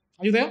me.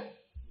 Are you there?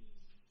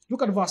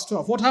 Look at verse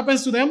 12. What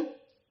happens to them?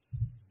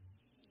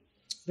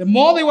 The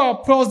more they were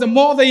oppressed, the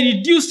more they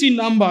reduced in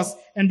numbers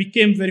and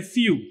became very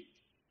few.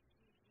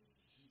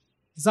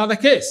 Is that the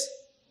case?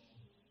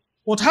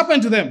 What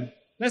happened to them?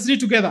 Let's read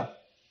together.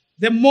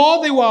 The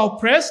more they were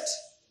oppressed,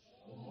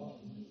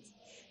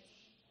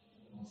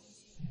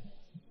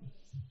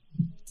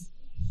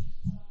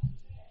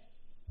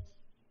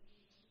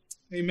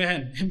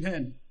 amen,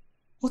 amen.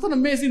 What an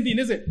amazing thing,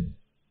 is it?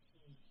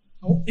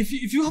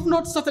 If you have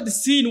not started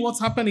seeing what's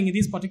happening in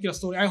this particular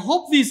story, I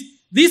hope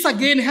this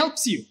again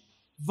helps you.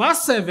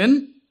 Verse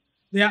 7,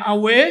 they are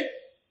away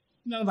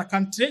in another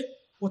country.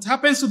 What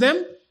happens to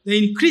them? They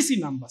increase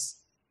in numbers.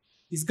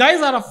 These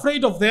guys are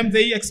afraid of them.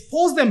 They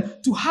expose them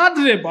to hard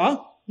labor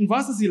in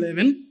verses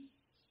 11.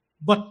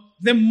 But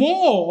the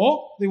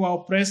more they were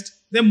oppressed,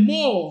 the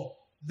more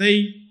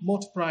they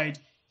multiplied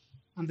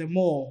and the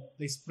more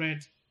they spread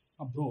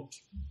abroad.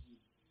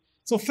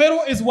 So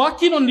Pharaoh is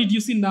working on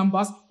reducing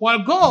numbers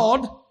while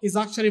God is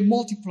actually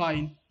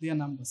multiplying their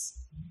numbers.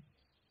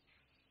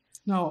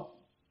 Now,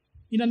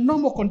 in a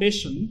normal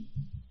condition,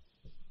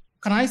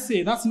 can I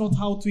say that's not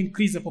how to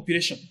increase the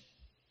population?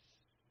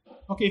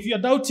 Okay, if you're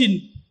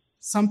doubting,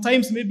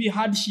 sometimes maybe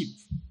hardship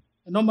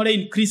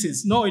normally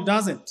increases. No, it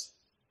doesn't.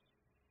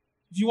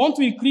 If you want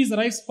to increase the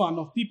lifespan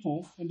of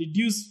people and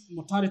reduce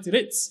mortality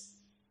rates,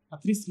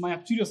 at least my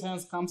actuarial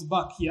science comes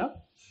back here.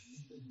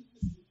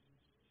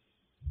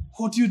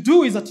 What you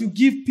do is that you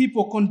give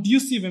people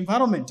conducive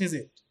environment, is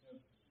it?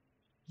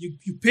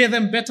 You pay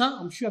them better.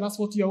 I'm sure that's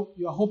what you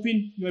are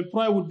hoping your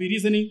employer would be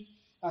reasoning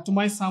to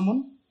my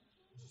sermon.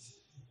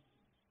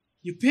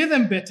 You pay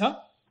them better.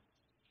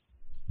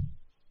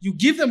 You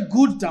give them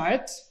good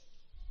diet.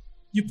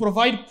 You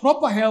provide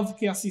proper health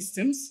care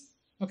systems.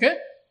 Okay?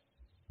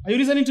 Are you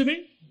listening to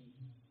me?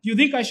 Do you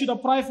think I should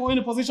apply for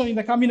any position in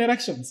the coming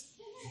elections?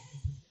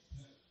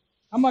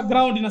 I'm a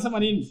ground in a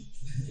samanin.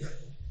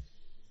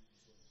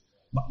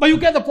 But you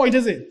get the point,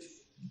 is it?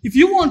 If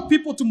you want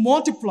people to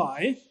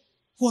multiply,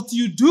 what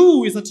you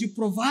do is that you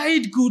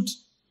provide good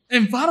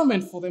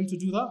environment for them to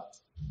do that.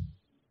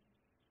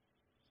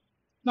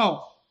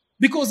 Now,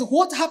 because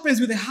what happens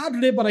with the hard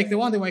labor like the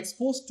one they were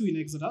exposed to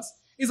in Exodus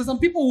is that some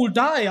people will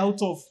die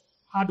out of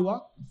hard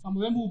work. Some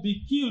of them will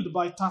be killed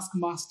by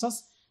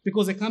taskmasters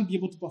because they can't be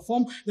able to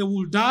perform. They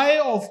will die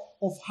of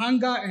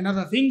hunger and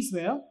other things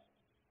there.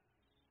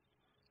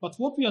 But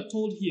what we are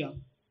told here,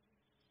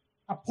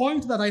 a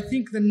point that I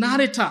think the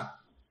narrator,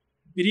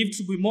 believed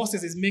to be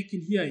Moses, is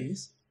making here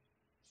is,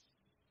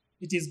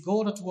 it is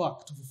God at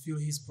work to fulfill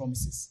his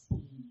promises.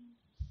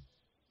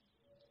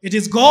 It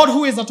is God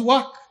who is at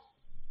work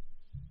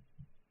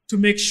to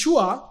make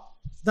sure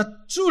that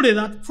truly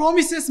that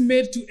promises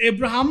made to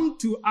Abraham,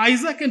 to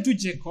Isaac, and to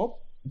Jacob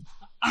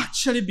are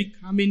actually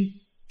becoming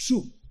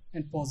true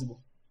and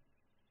possible.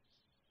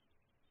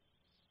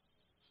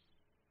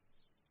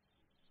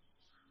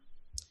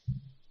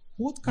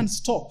 What can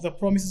stop the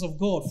promises of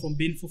God from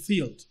being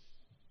fulfilled?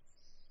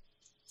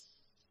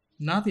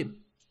 Nothing.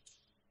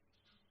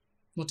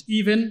 Not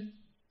even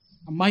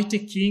a mighty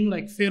king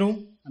like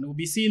Pharaoh, and we'll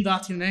be seeing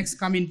that in the next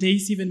coming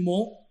days even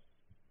more.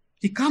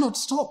 He cannot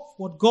stop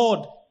what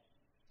God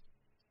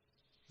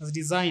has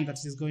designed that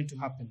is going to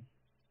happen.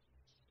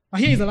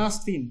 But here is the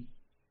last thing,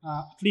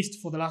 at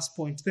least for the last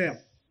point there.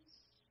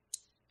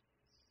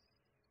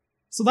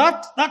 So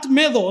that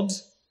method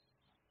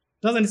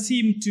doesn't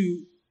seem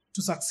to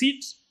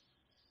succeed.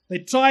 They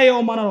try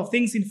all manner of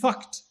things. In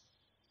fact,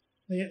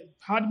 they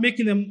had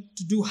making them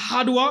to do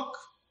hard work.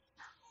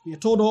 We are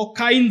told all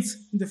kinds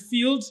in the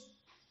field.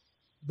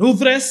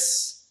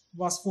 Ruthless,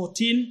 verse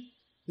 14.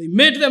 They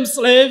made them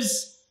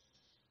slaves,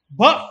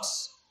 but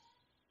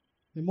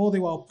the more they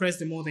were oppressed,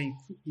 the more they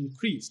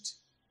increased.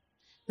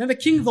 Then the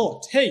king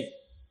thought, hey,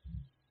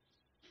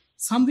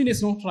 something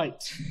is not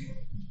right.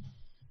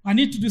 I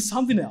need to do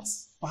something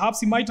else.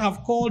 Perhaps he might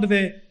have called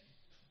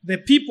the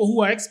people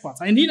who are experts.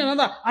 I need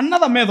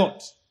another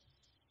method.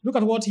 Look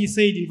at what he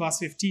said in verse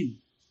 15.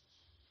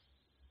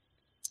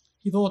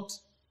 he thought,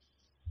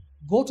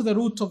 go to the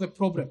root of the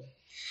problem.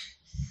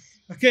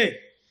 Okay,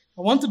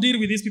 I want to deal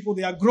with these people.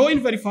 They are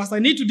growing very fast. I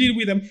need to deal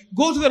with them.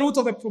 Go to the root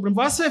of the problem.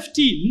 Verse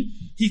 15,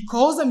 he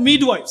calls them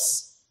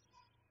midwives.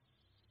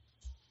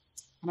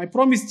 And I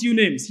promised you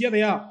names. Here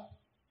they are.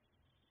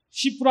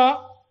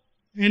 Shipra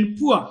and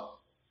Pua.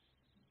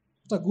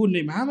 What a good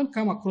name. I haven't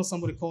come across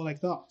somebody called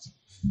like that.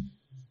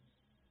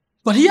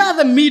 But here are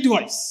the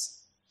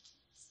midwives.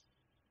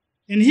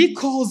 And he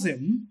calls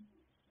them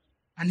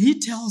and he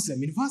tells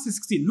them in verse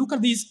 16, look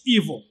at this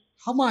evil.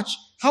 How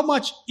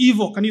much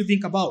evil can you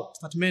think about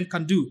that men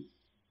can do?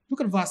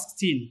 Look at verse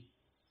 16.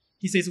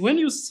 He says, when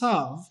you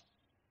serve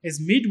as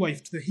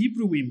midwife to the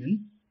Hebrew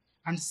women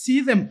and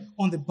see them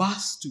on the bar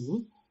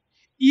stool,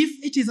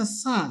 if it is a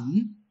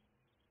son,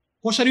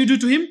 what shall you do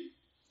to him?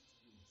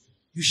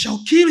 You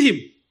shall kill him.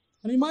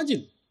 Can you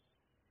imagine?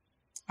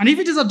 And if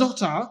it is a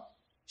daughter,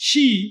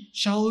 she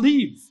shall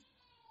live.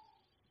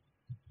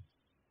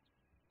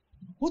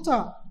 What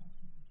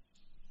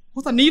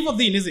an evil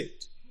thing, is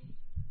it?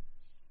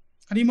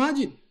 Can you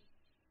imagine?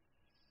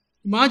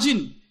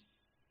 Imagine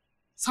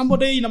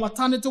somebody in a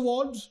maternity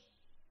ward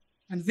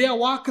and their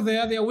work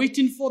there, they are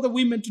waiting for the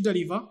women to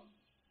deliver.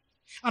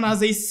 And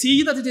as they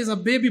see that it is a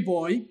baby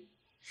boy,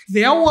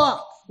 their work,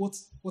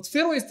 what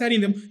Pharaoh is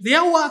telling them,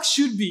 their work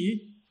should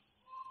be,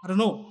 I don't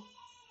know,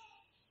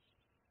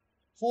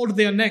 hold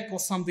their neck or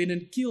something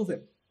and kill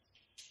them.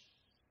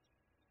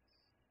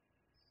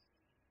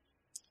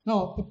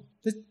 Now,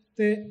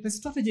 the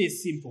strategy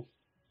is simple.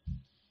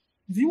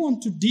 If you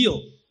want to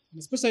deal,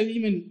 especially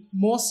even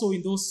more so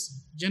in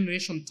those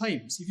generation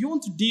times, if you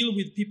want to deal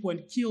with people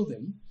and kill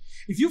them,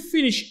 if you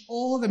finish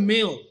all the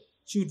male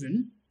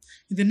children,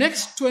 in the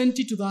next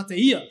 20 to 30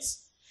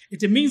 years,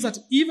 it means that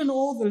even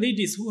all the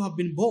ladies who have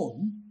been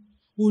born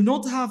will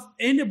not have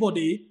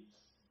anybody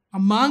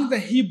among the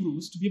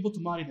Hebrews to be able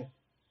to marry them.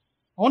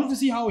 I wanted to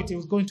see how it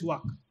was going to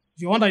work.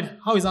 If you wondered,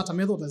 how is that a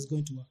method that's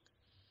going to work?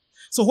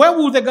 So where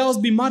will the girls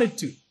be married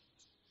to?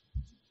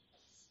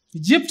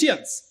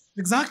 Egyptians.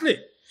 Exactly.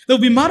 They'll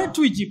be married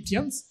to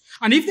Egyptians.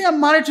 And if they are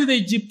married to the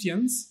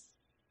Egyptians,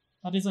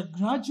 that is a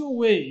gradual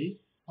way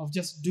of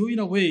just doing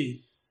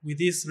away with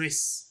this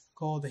race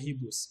called the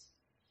Hebrews.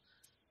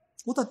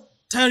 What a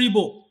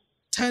terrible,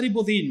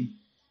 terrible thing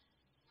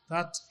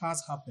that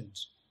has happened.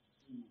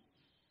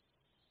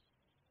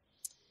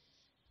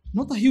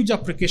 Not a huge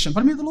application,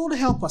 but may the Lord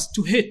help us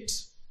to hate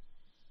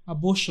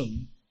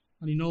abortion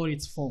and in all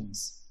its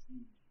forms.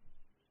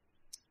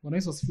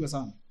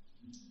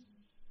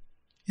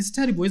 It's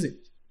terrible, is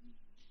it?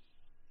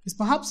 It's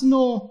perhaps it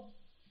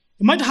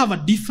might have a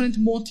different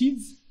motive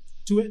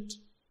to it,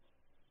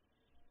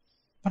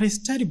 but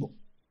it's terrible.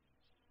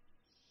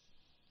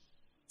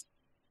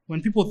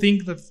 When people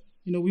think that,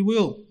 we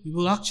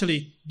will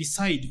actually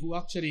decide who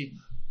actually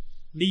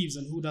lives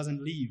and who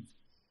doesn't live.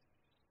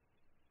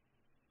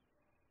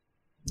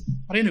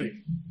 But anyway,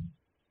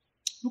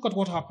 look at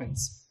what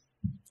happens.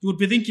 You would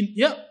be thinking,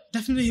 yeah,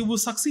 definitely he will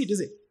succeed,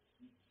 is it?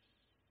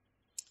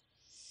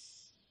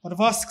 But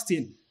verse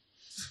 16.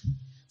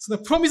 So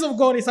the promise of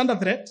God is under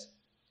threat.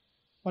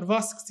 But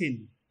verse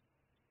 16.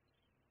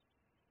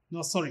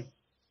 Verse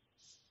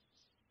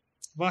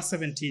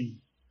 17.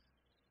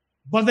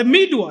 But the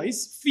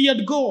midwives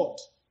feared God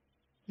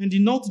and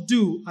did not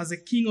do as the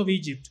king of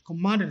Egypt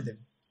commanded them.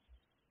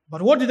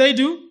 But what did they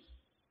do?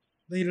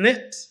 They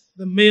let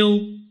the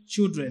male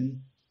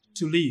children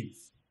to live.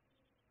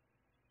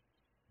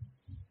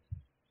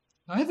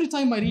 Now, every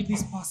time I read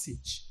this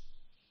passage,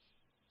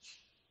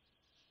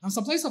 I'm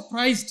sometimes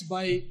surprised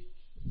by,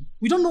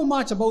 we don't know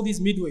much about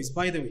these midwives,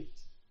 by the way,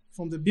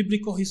 from the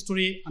biblical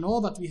history and all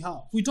that we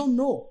have. We don't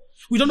know.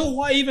 We don't know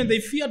why even they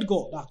feared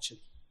God,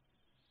 actually.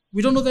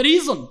 We don't know the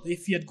reason they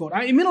feared God.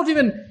 I may not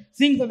even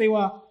think that they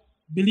were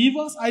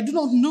believers. I do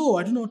not know.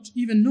 I do not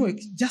even know.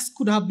 It just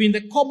could have been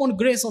the common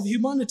grace of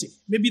humanity.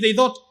 Maybe they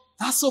thought,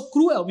 that's so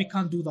cruel, we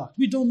can't do that.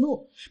 We don't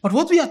know. But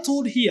what we are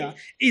told here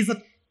is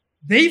that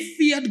they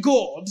feared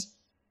God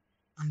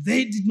and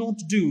they did not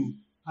do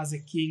as a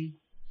king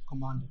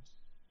commanded.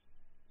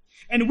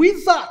 And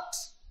with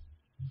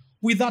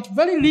that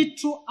very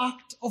little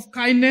act of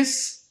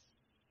kindness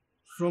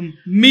from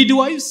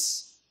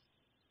midwives,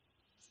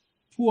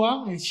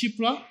 Pua and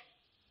Shipra,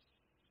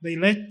 they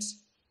let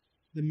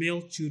the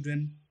male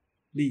children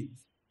live.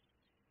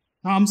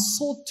 Now I'm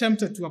so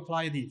tempted to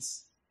apply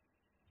this.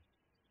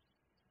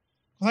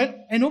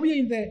 I know we are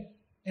in the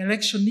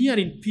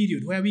electioneering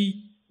period where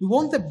we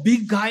want the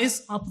big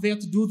guys up there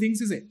to do things,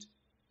 is it?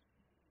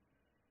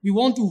 We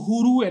want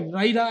Uhuru and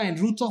Raila and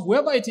Ruto,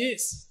 whoever it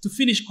is, to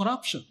finish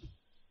corruption.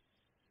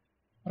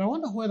 But I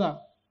wonder whether,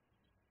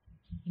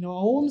 in our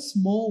own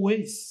small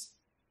ways,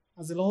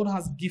 as the Lord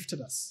has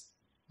gifted us,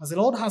 as the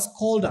Lord has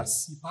called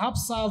us, you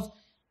perhaps serve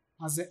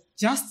as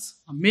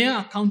just a mere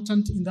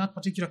accountant in that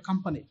particular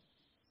company.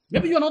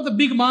 Maybe you're not the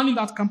big man in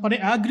that company,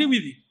 I agree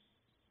with you.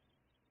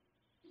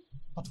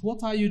 But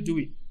what are you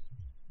doing?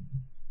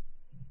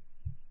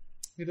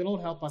 May the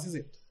Lord help us, is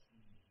it?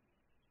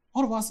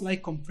 All of us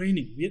like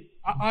complaining.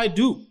 I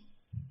do.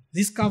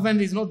 This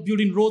government is not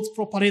building roads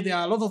properly. There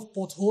are a lot of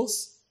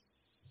potholes.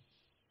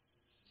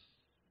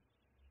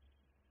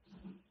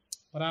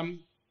 But I'm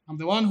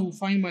the one who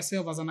find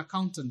myself as an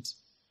accountant.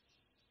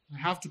 I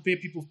have to pay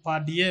people per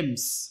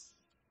DMs.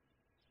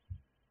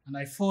 And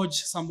I forge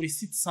some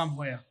receipts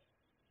somewhere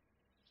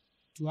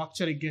to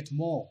actually get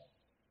more.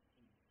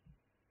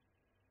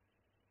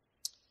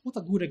 What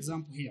a good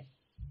example here.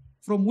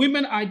 From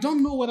women, I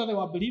don't know whether they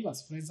were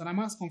believers, friends, and I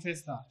must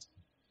confess that.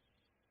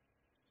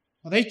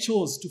 But they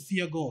chose to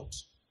fear God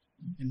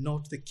and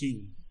not the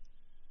king.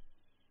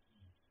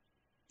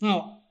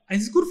 Now,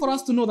 it's good for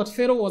us to know that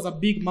Pharaoh was a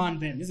big man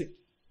then, is it?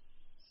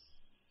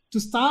 To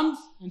stand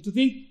and to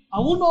think, I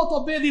will not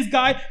obey this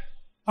guy.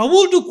 I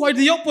will do quite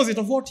the opposite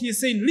of what he is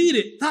saying.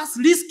 Really, that's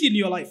risking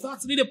your life.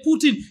 That's really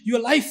putting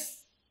your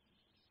life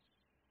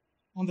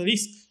on the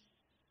risk.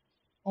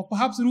 Or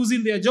perhaps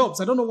losing their jobs.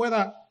 I don't know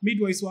whether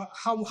midwives were,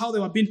 how they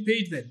were being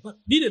paid then. But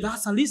really,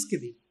 that's a risky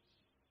thing.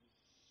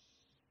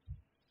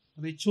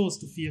 But they chose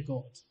to fear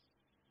God.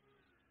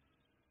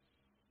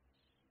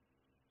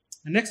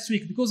 And next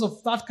week, because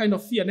of that kind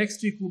of fear,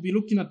 next week we'll be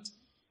looking at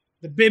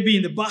the baby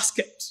in the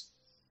basket.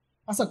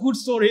 That's a good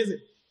story, isn't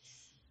it?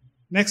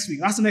 Next week.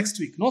 That's next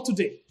week, not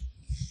today.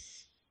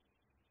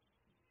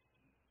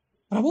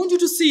 But I want you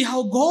to see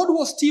how God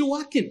was still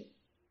working.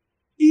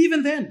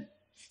 Even then.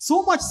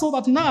 So much so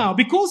that now,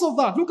 because of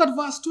that, look at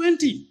verse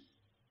 20.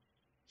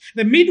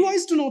 The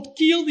midwives do not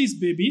kill these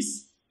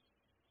babies.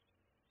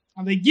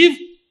 And they give,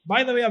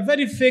 by the way, a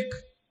very fake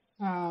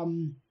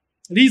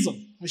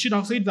reason. I should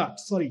have said that.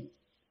 Sorry.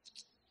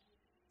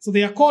 So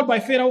they are called by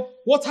Pharaoh.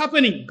 What's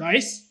happening,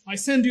 guys? I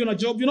send you on a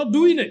job. You're not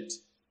doing it.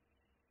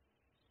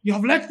 You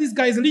have let these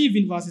guys leave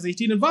in verses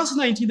 18. And verse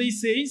 19, they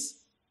says,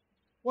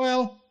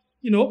 well,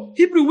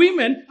 Hebrew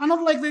women are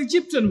not like the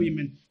Egyptian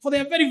women, for they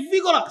are very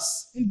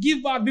vigorous and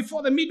give birth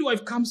before the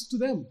midwife comes to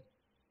them.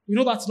 We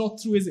know that's not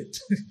true, is it?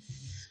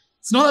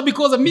 It's not that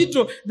because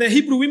the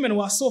Hebrew women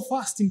were so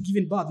fast in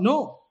giving birth.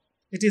 No.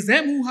 It is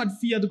them who had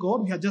feared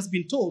God, we had just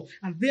been told,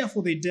 and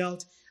therefore they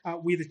dealt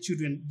with the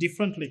children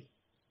differently.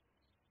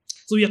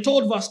 So we are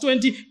told, verse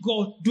 20,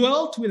 God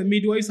dwelt with the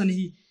midwives and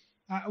he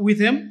with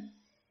them.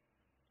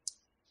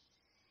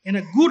 And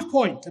a good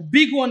point, a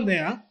big one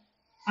there.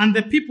 And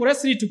the people,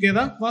 let's read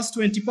together, verse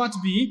 20, part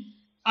B.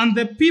 And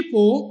the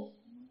people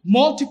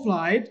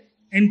multiplied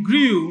and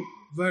grew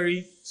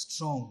very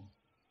strong.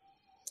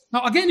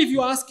 Now again, if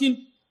you're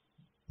asking,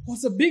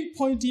 what's the big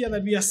point here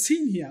that we are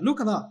seeing here? Look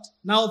at that.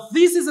 Now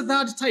this is the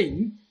third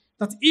time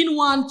that in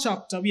one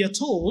chapter we are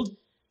told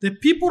the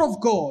people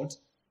of God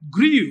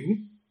grew,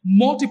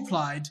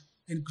 multiplied,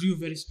 and grew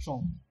very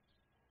strong.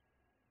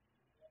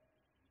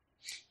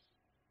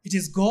 It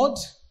is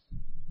God's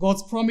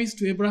promise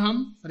to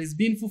Abraham that is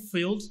being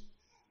fulfilled.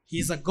 He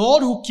is a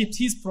God who keeps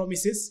his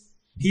promises.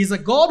 He is a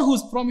God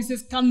whose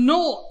promises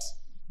cannot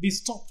be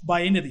stopped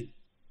by anything.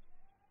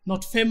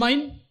 Not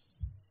famine,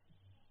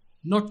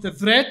 not the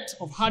threat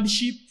of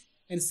hardship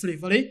and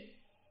slavery,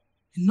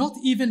 and not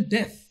even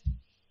death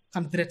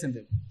can threaten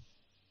them.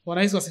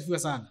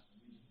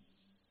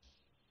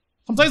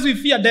 Sometimes we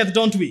fear death,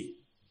 don't we?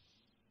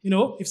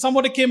 If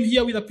somebody came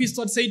here with a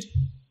pistol and said,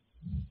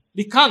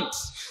 recant,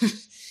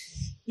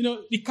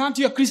 recant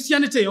your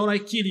Christianity or I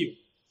kill you.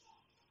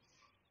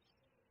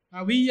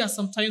 We are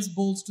sometimes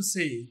bold to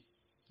say,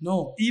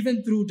 no,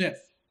 even through death,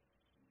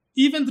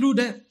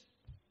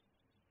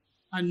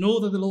 I know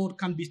that the Lord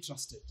can be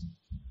trusted.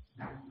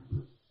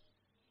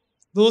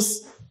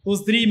 Those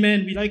three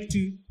men we like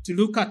to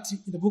look at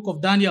in the book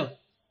of Daniel.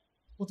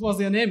 What was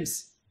their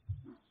names?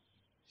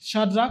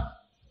 Shadrach,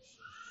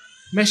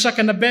 Meshach,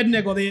 and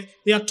Abednego.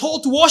 They are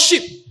told to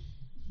worship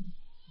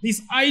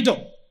this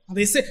idol. And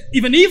they say,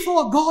 even if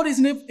our God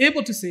is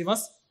able to save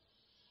us,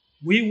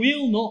 we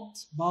will not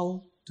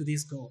bow to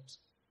this God.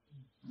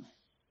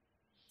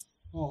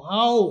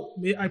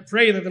 I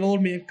pray that the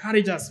Lord may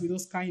encourage us with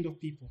those kind of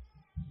people.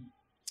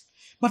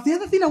 But the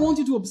other thing I want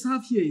you to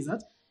observe here is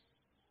that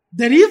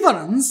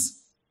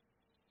deliverance,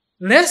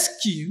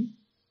 rescue,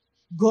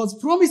 God's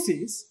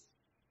promises,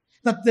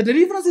 that the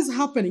deliverance is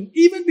happening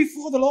even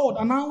before the Lord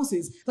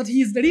announces that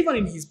he is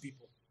delivering his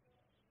people.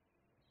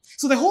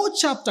 So the whole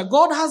chapter,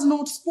 God has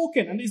not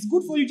spoken, and it's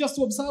good for you just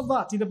to observe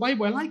that in the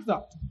Bible. I like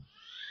that.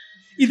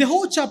 In the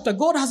whole chapter,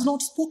 God has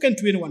not spoken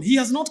to anyone. He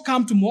has not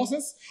come to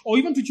Moses or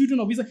even to children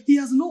of Israel. He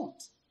has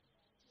not.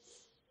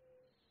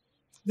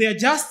 They are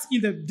just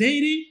in the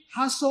daily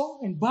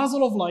hustle and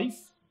bustle of life.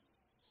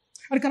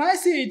 And can I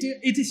say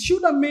it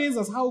should amaze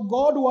us how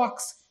God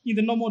works in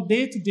the normal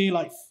day-to-day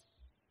life.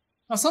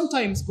 Now,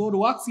 sometimes God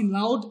works in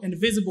loud and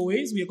visible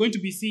ways. We are going to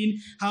be seeing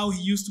how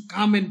he used to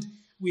come and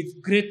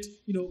with great,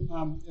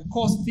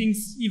 cause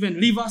things, even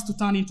rivers to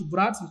turn into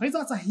blood. Sometimes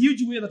that's a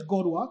huge way that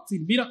God works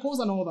in miracles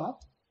and all that.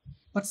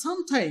 But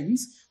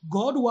sometimes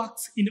God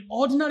works in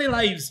ordinary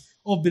lives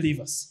of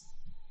believers.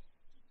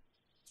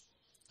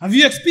 Have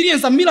you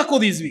experienced a miracle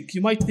this week?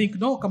 You might think,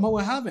 no,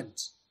 Kamau, I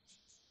haven't.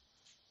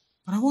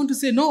 But I want to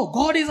say, no,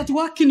 God is at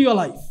work in your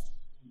life.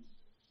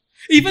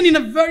 Even in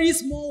a very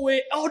small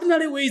way,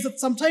 ordinary ways that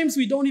sometimes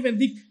we don't even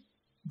think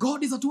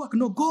God is at work.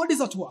 No, God is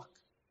at work.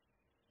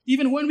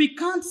 Even when we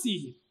can't see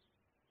him.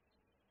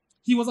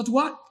 He was at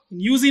work in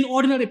using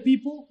ordinary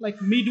people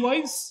like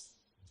midwives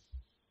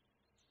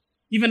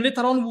Even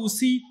later on, we will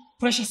see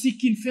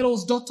pressure-seeking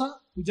Pharaoh's daughter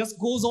who just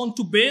goes on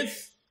to bathe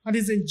and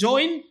is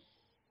enjoying.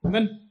 And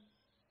then,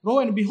 lo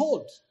and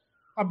behold,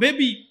 a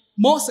baby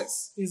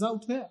Moses is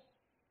out there.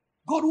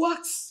 God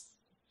works.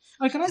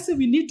 And can I say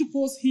we need to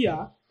pause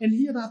here and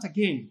hear that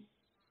again?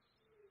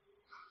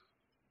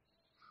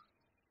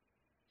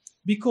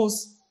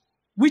 Because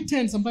we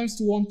tend sometimes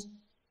to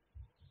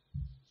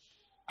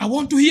I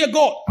want to hear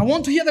God. I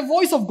want to hear the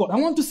voice of God. I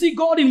want to see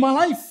God in my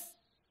life.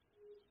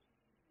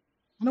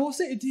 And I will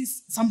say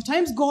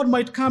sometimes God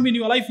might come in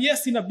your life,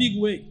 yes, in a big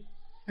way.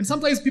 And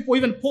sometimes people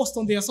even post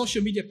on their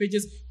social media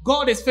pages,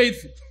 God is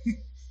faithful.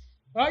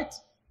 Right?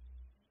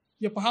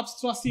 You're perhaps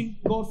trusting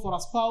God for a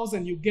spouse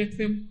and you get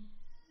them.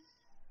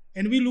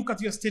 And we look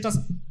at your status,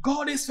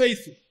 God is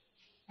faithful.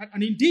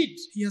 And indeed,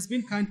 He has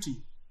been kind to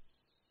you.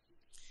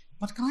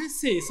 But can I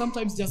say,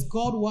 sometimes just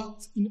God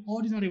works in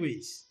ordinary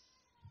ways,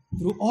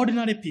 through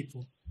ordinary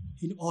people,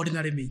 in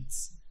ordinary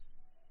means.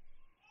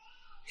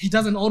 He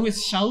doesn't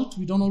always shout.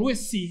 We don't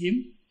always see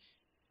Him.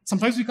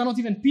 Sometimes we cannot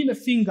even pin a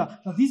finger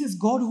that this is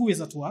God who is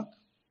at work.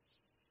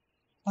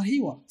 But He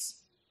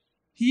works.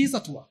 He is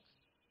at work.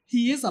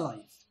 He is alive.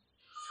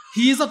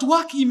 He is at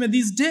work even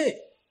this day,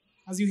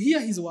 as you hear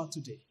His word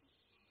today.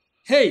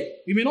 Hey,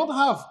 we may not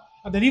have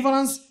a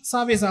deliverance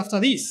service after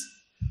this.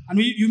 And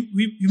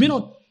you may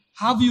not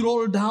have you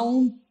roll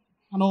down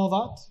and all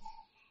that.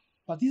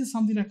 But this is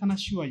something I can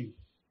assure you.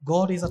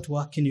 God is at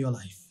work in your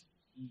life.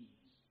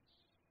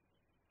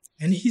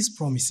 And His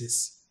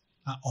promises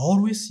are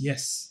always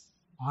yes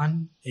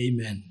and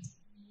amen.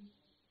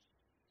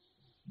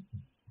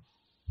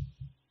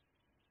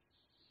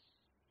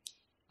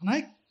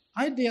 And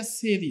I dare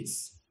say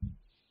this,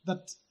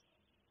 that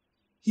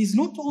He's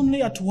not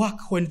only at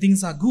work when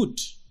things are good,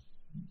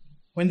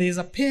 when there is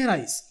a pay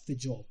rise at the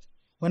job,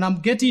 when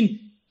I'm getting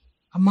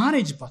a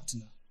marriage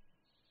partner.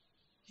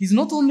 He's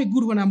not only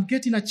good when I'm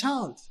getting a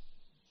child.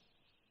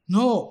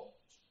 No.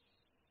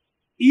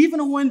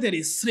 Even when there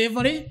is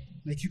slavery,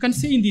 like you can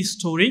see in this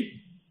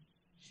story,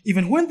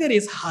 even when there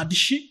is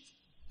hardship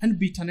and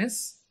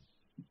bitterness,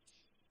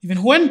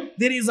 even when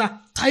there is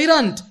a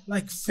tyrant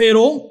like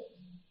Pharaoh,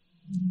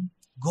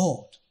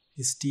 God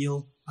is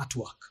still at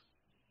work.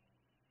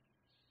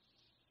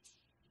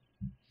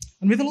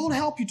 And may the Lord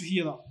help you to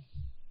hear that.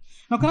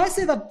 Now, can I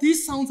say that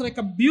this sounds like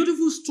a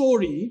beautiful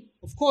story,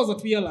 of course,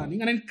 that we are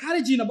learning, and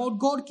encouraging about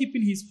God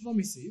keeping His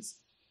promises.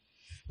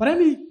 But let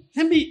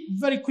me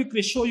very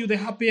quickly show you the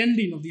happy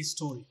ending of this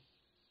story.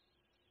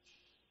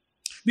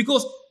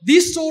 Because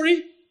this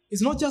story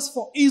is not just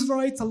for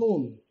Israelites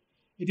alone.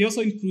 It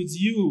also includes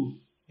you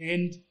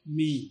and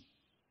me.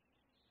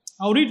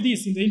 I'll read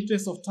this in the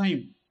interest of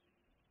time.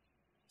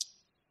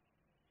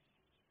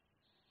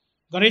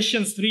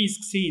 Galatians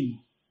 3:16.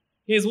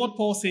 Here's what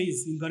Paul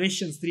says in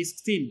Galatians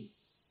 3:16.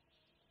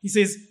 He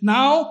says,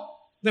 now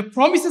the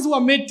promises were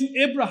made to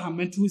Abraham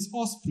and to his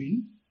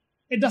offspring.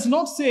 It does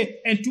not say,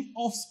 and to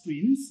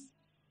offsprings,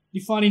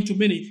 referring to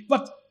many,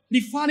 but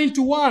referring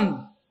to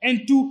one,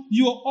 and to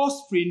your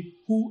offspring,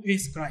 who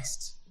is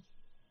Christ.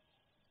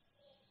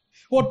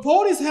 What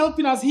Paul is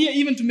helping us here,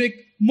 even to make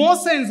more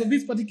sense of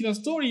this particular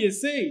story,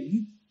 is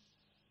saying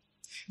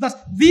that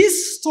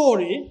this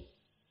story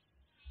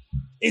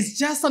is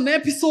just an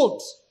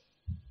episode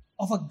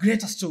of a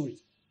greater story.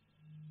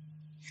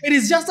 It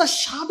is just a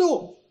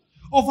shadow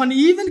of an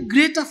even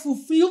greater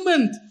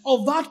fulfillment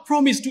of that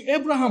promise to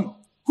Abraham,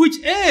 which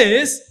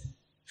is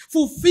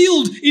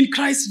fulfilled in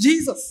Christ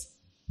Jesus.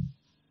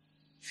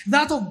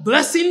 That of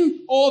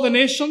blessing all the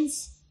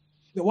nations,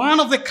 the one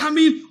of the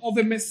coming of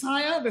the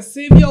Messiah, the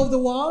Savior of the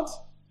world,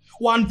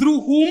 one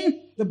through whom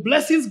the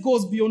blessings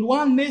goes beyond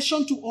one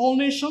nation to all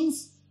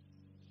nations.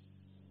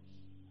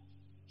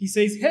 He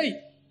says,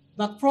 hey,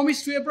 that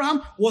promise to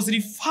Abraham was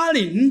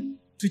referring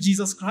to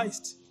Jesus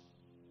Christ.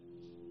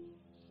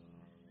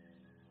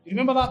 You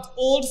remember that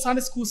old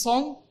Sunday school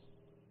song,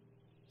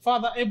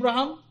 Father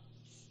Abraham?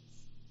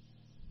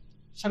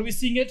 Shall we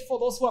sing it for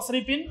those who are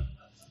sleeping?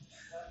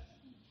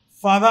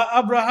 Father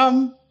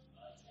Abraham.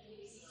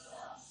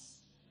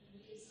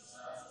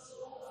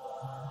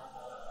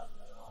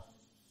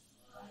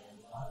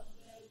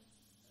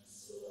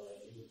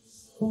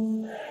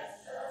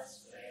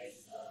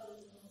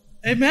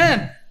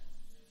 Amen.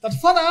 That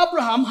Father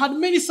Abraham had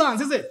many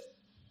sons, is it?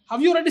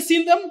 Have you already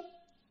seen them?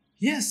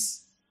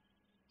 Yes.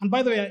 And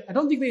by the way, I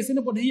don't think there is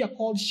anybody here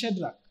called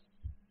Shadrach.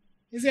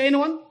 Is there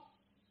anyone?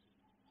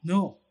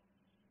 No.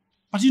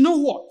 But you know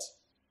what?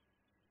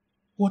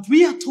 What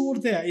we are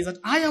told there is that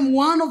I am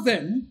one of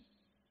them.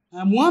 I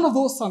am one of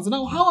those sons.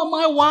 Now, how am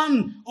I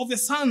one of the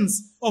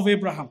sons of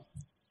Abraham?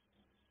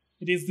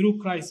 It is through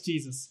Christ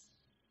Jesus,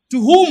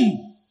 to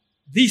whom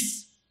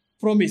this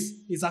promise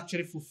is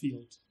actually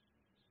fulfilled.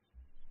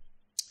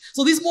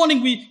 So this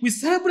morning we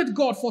celebrate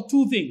God for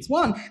two things.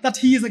 One, that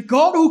He is a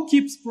God who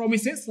keeps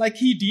promises like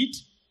He did.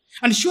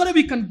 And surely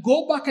we can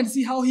go back and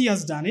see how He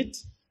has done it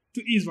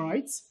to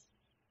Israelites.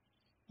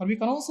 But we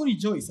can also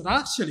rejoice that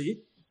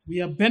actually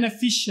we are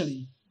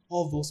beneficiary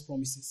of those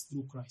promises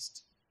through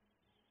Christ.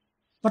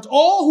 But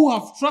all who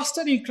have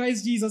trusted in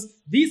Christ Jesus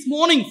this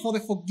morning for the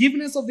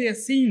forgiveness of their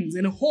sins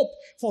and hope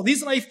for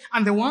this life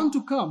and the one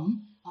to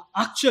come are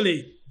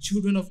actually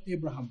children of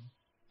Abraham,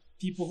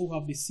 people who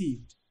have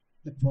received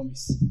the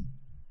promise.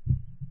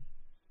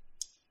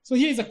 So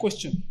here is a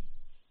question.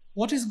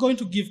 What is going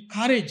to give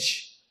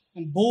courage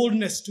and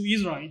boldness to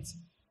Israelites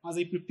as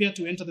they prepare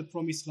to enter the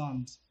promised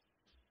land?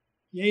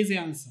 Here is the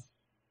answer.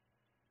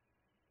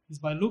 It's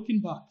by looking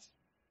back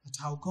at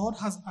how God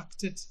has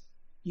acted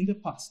in the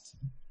past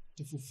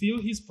to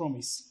fulfill his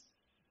promise.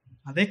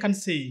 And they can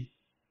say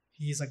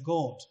he is a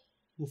God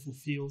who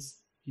fulfills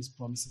his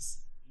promises.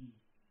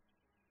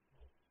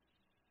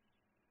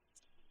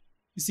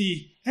 You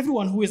see,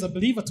 everyone who is a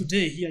believer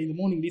today here in the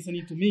morning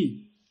listening to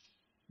me,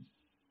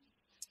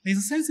 there's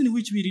a sense in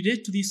which we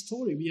relate to this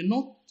story. We are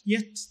not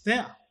yet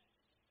there.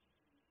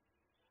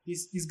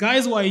 These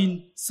guys were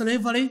in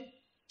slavery.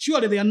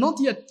 Surely they are not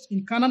yet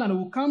in Canaan, and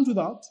we'll come to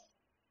that.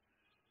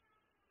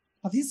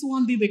 But this is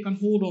one thing they can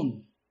hold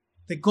on.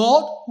 The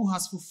God who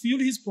has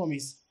fulfilled his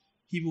promise,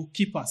 he will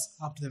keep us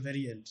up to the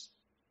very end.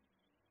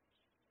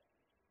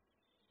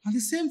 And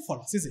the same for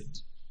us, is it?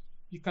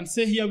 You can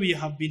say here we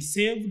have been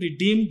saved,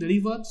 redeemed,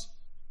 delivered.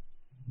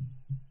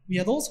 We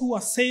are those who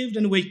are saved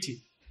and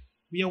waiting.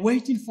 We are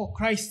waiting for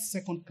Christ's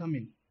second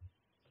coming.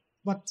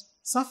 But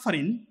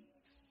suffering,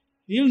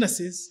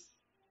 illnesses,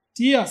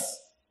 tears,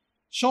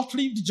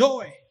 short-lived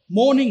joy,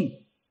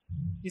 mourning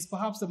is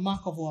perhaps the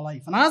mark of our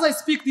life. And as I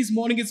speak this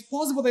morning, it's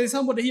possible there is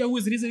somebody here who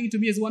is listening to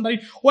me is wondering,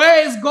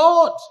 where is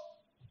God?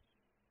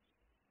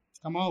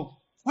 Kamau,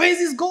 where is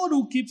this God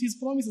who keeps his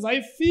promises?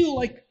 I feel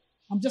like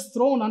I'm just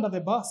thrown under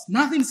the bus.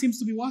 Nothing seems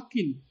to be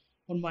working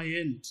on my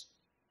end.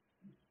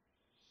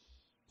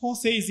 Paul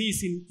says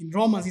this in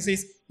Romans. He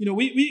says,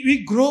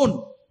 we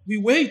groan, we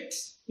wait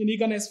in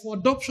eagerness for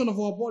adoption of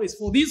our bodies.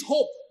 For this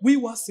hope, we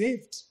were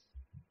saved.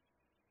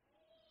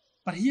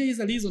 But here is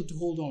a reason to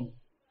hold on,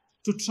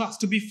 to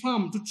trust, to be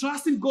firm, to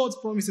trust in God's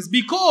promises,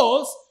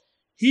 because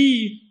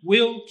he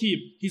will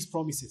keep his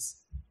promises.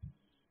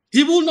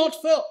 He will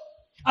not fail.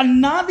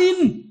 And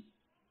nothing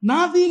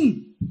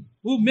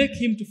will make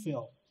him to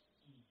fail.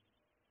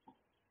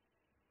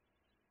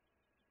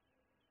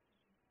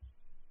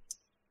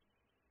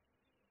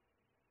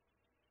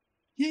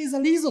 Here is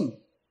a reason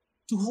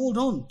to hold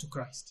on to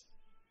Christ.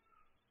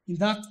 In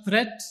that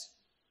threat,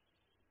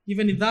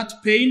 even in that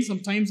pain,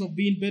 sometimes of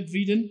being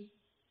bedridden,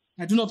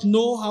 I do not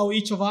know how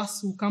each of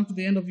us will come to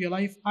the end of your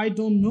life. I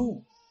don't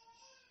know.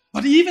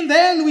 But even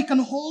then, we can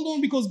hold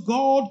on because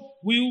God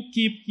will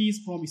keep his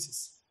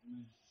promises.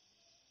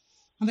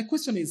 And the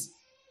question is,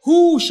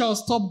 who shall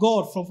stop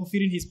God from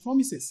fulfilling his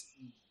promises?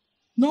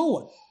 No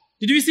one.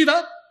 Did we see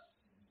that?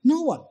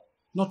 No one.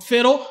 Not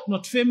Pharaoh,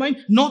 not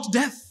famine, not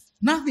death.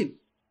 Nothing.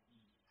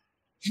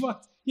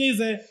 But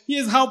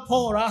here's how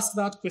Paul asked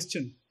that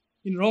question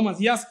in Romans.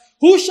 He asked,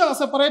 who shall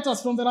separate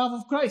us from the love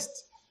of Christ?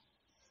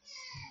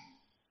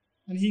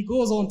 And he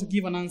goes on to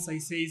give an answer. He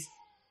says,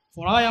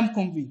 for I am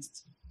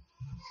convinced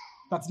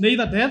that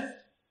neither death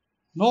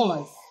nor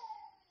life,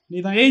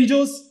 neither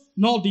angels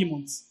nor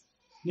demons,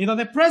 neither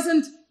the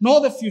present nor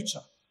the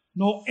future,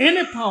 nor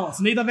any powers,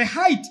 neither the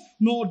height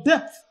nor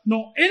depth,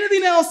 nor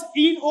anything else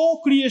in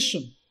all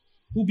creation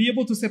will be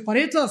able to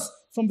separate us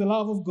from the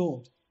love of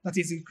God that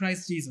is in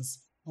Christ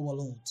Jesus, our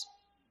Lord.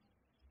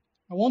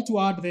 I want to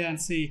add there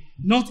and say,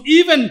 not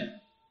even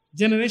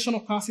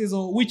generational curses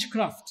or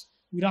witchcraft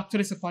will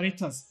actually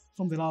separate us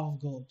from the love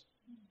of God.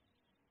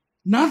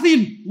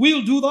 Nothing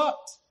will do that.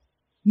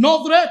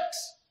 No threat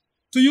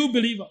to you,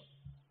 believer.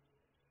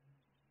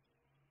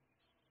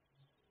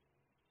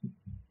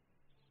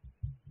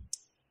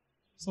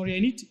 Sorry, I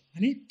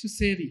need to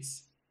say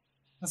this.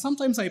 And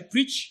sometimes I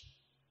preach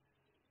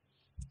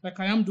like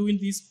I am doing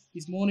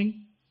this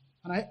morning,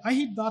 and I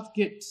hit that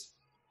gate.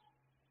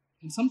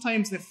 And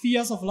sometimes the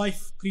fears of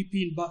life creep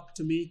in back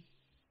to me,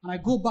 and I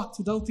go back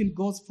to doubting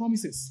God's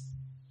promises.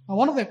 And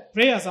one of the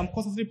prayers I'm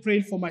constantly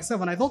praying for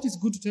myself, and I thought it's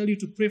good to tell you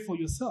to pray for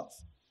yourself,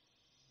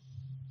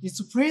 is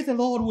to pray the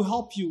Lord will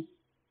help you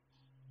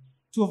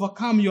to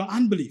overcome your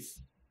unbelief,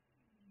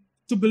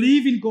 to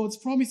believe in God's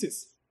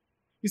promises.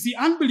 You see,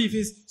 unbelief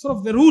is sort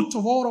of the root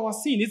of all our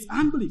sin. It's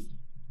unbelief.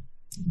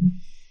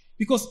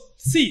 Because,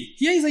 see,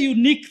 here is a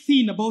unique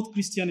thing about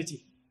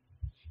Christianity.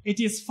 It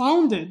is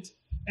founded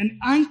and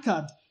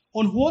anchored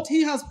on what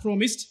he has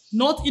promised,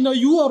 not in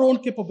your own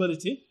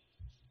capability.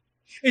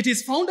 It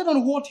is founded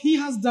on what he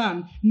has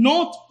done,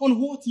 not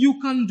on what you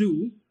can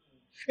do.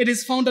 It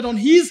is founded on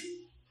his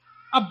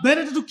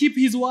ability to keep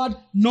his word,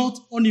 not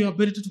on your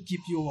ability to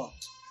keep your word.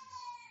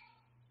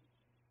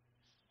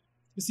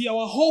 You see,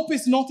 our hope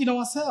is not in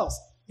ourselves.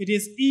 It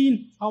is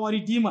in our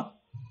Redeemer.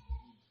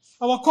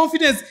 Our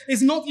confidence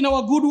is not in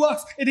our good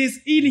works. It is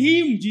in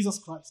him, Jesus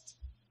Christ.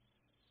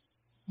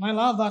 And I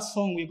love that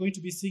song we're going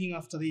to be singing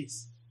after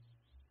this.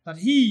 That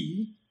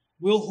he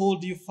will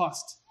hold you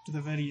fast to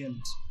the very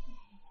end.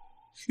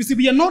 You see,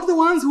 we are not the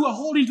ones who are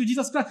holding to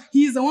Jesus Christ.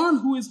 He is the one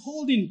who is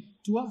holding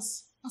to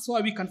us. That's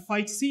why we can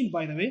fight sin,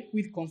 by the way,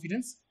 with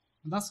confidence.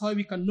 And that's why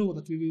we can know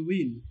that we will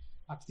win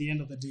at the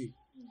end of the day.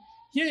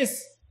 Here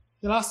is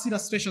the last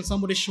illustration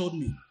somebody showed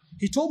me.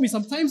 He told me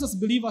sometimes as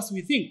believers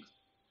we think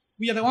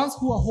we are the ones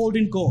who are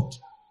holding God.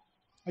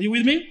 Are you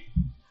with me?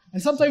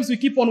 And sometimes we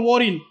keep on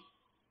worrying.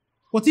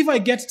 What if I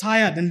get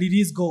tired and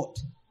release God?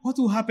 What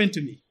will happen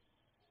to me?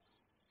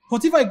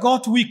 What if I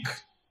got weak?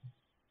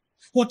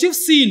 What if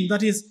sin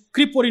that is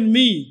crippling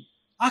me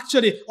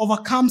actually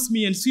overcomes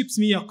me and sweeps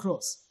me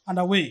across and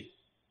away?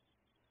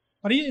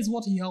 But here is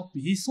what he helped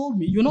me. He told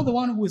me, you're not the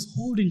one who is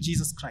holding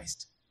Jesus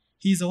Christ.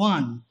 He is the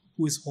one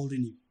who is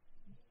holding you.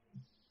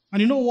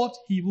 And you know what?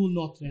 He will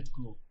not let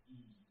go.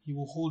 He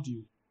will hold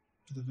you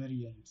to the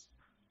very end.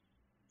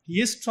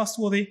 He is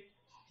trustworthy.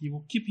 He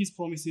will keep his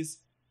promises,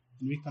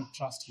 and we can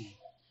trust him.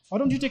 Why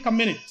don't you take a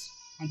minute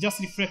and just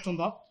reflect on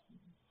that?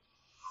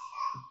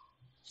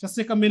 Just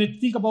take a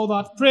minute, think about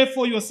that. Pray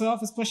for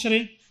yourself,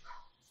 especially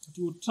that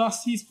you will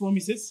trust his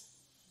promises.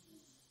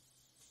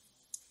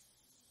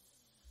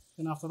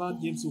 And after that,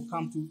 James will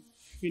come to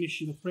finish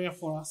the prayer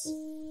for us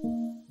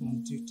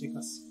and to take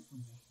us from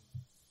there.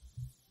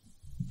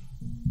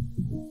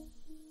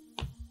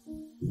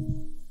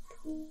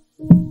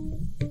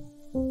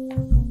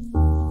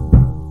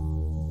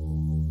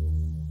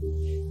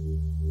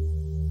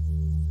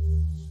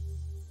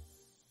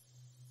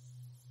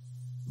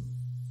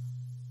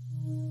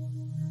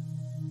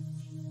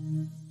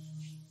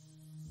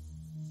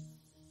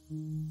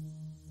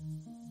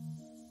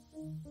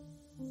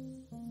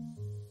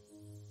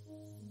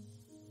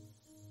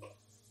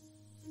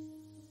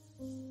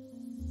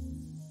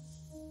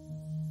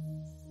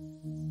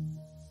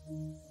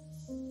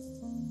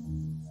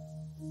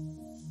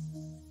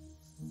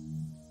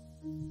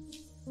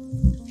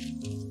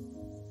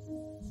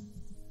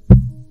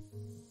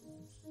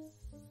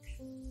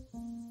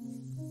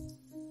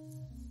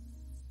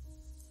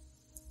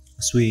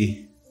 As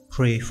we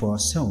pray for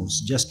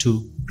ourselves,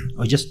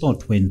 I just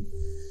thought when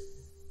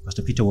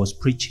Pastor Peter was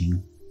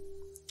preaching,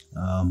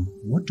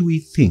 what do we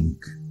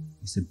think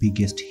is the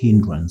biggest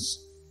hindrance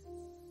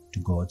to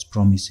God's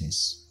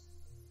promises?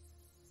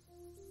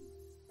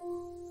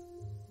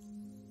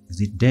 Is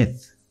it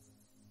death?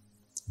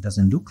 It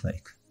doesn't look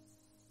like.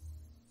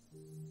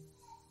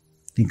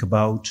 Think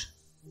about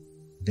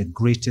the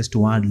greatest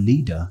world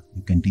leader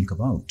you can think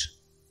about.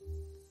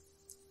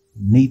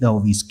 Neither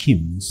of his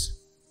schemes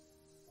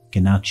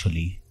can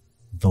actually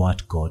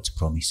thwart God's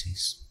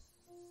promises.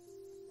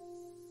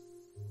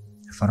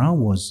 Pharaoh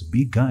was a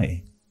big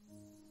guy.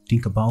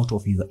 Think about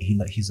of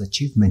his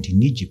achievement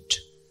in Egypt,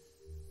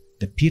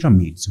 the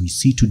pyramids we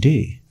see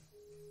today.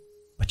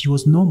 But he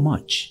was no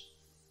match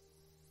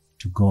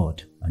to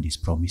God and his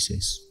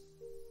promises.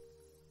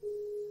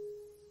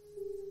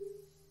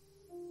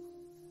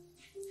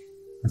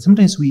 And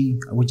sometimes we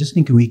just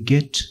think we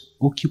get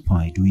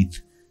occupied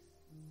with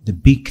the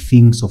big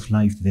things of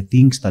life, the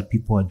things that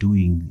people are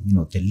doing,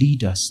 the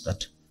leaders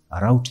that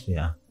are out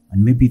there,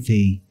 and maybe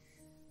they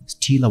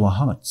steal our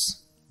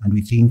hearts, and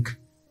we think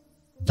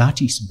that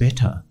is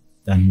better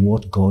than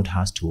what God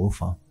has to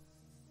offer.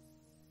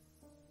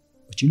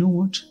 But you know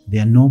what? They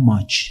are no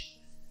match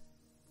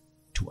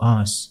to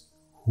us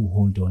who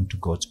hold on to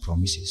God's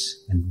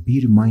promises and be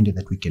reminded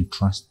that we can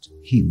trust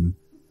him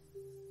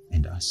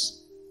and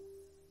us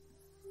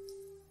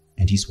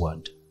and his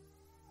word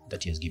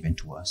that he has given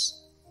to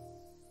us.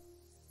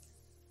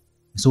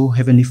 So,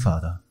 Heavenly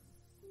Father,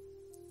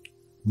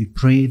 we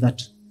pray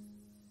that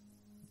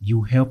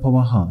you help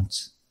our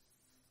hearts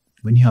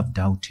when you have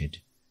doubted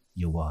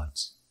your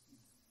words.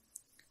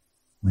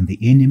 When the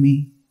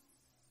enemy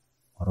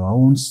or our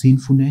own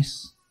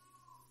sinfulness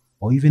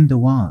or even the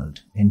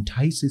world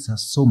entices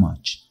us so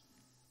much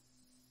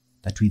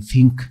that we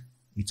think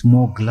it's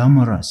more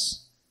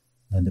glamorous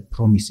than the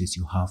promises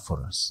you have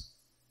for us.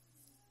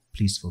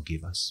 Please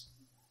forgive us.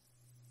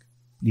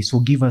 Please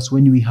forgive us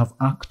when we have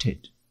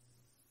acted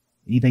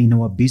either in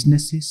our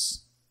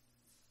businesses,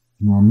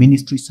 in our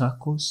ministry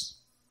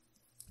circles,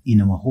 in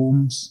our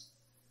homes,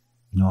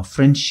 in our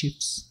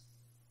friendships,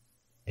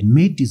 and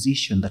made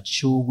decisions that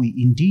show we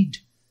indeed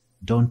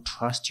don't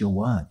trust your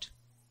word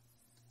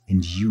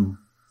and you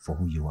for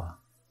who you are.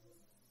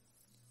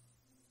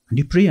 And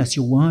we pray as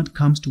your word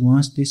comes to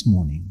us this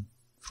morning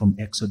from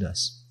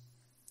Exodus,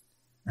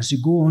 as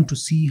you go on to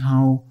see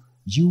how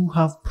you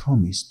have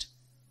promised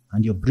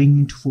and you're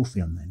bringing to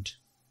fulfillment,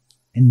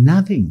 and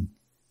nothing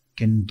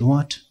can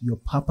thwart your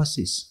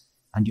purposes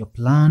and your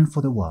plan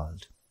for the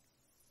world.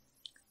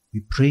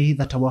 We pray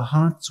that our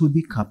hearts will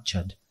be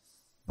captured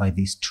by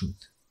this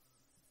truth.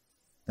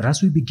 That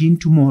as we begin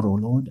tomorrow,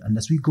 Lord, and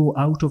as we go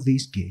out of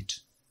this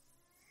gate,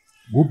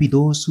 we'll be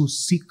those who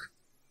seek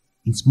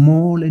in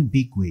small and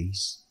big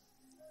ways,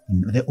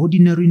 in the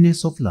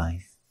ordinariness of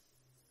life,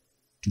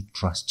 to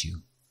trust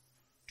you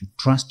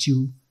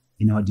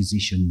in our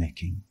decision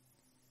making,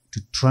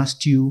 to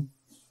trust you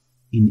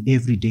in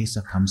everyday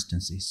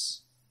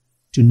circumstances,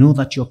 to know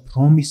that your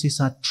promises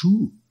are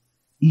true,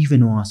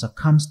 even when our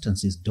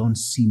circumstances don't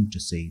seem to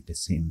say the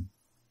same.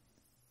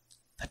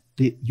 That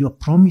your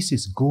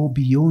promises go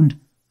beyond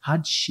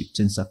hardships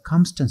and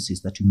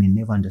circumstances that we may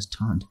never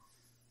understand.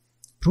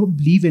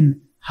 Probably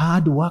even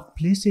hard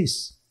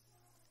workplaces.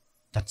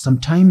 that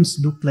sometimes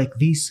look like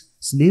this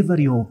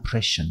slavery or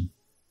oppression,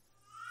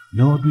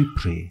 Lord, we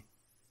pray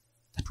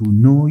that we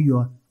know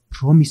your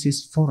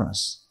promises for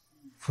us,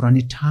 for an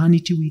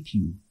eternity with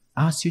you,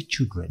 as your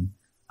children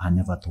are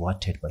never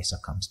thwarted by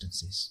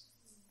circumstances.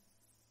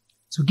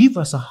 So give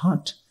us a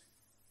heart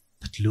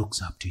that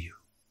looks up to you.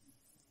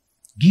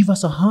 Give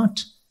us a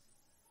heart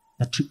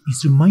that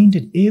is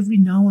reminded every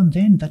now and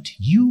then that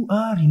you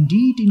are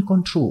indeed in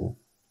control,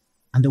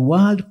 and the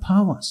world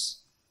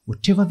powers,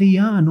 whatever they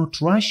are,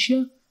 not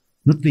Russia,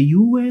 not the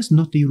US,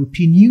 not the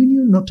European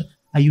Union, not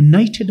a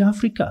united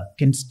Africa,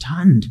 can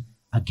stand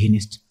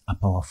against a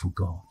powerful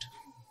God.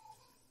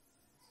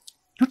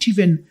 Not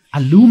even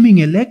a looming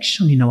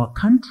election in our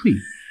country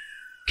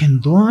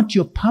can thwart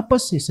your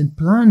purposes and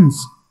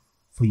plans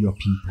for your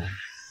people.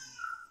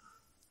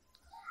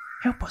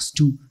 Help us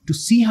to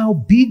see how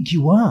big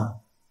you are,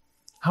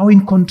 how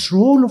in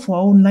control of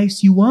our own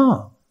lives you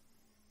are,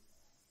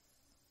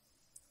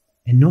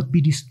 and not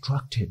be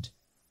distracted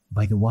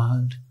by the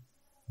world,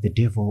 the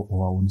devil,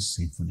 or our own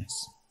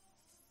sinfulness.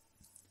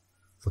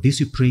 For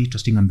this we pray,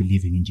 trusting and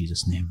believing in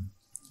Jesus' name.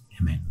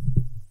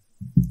 Amen.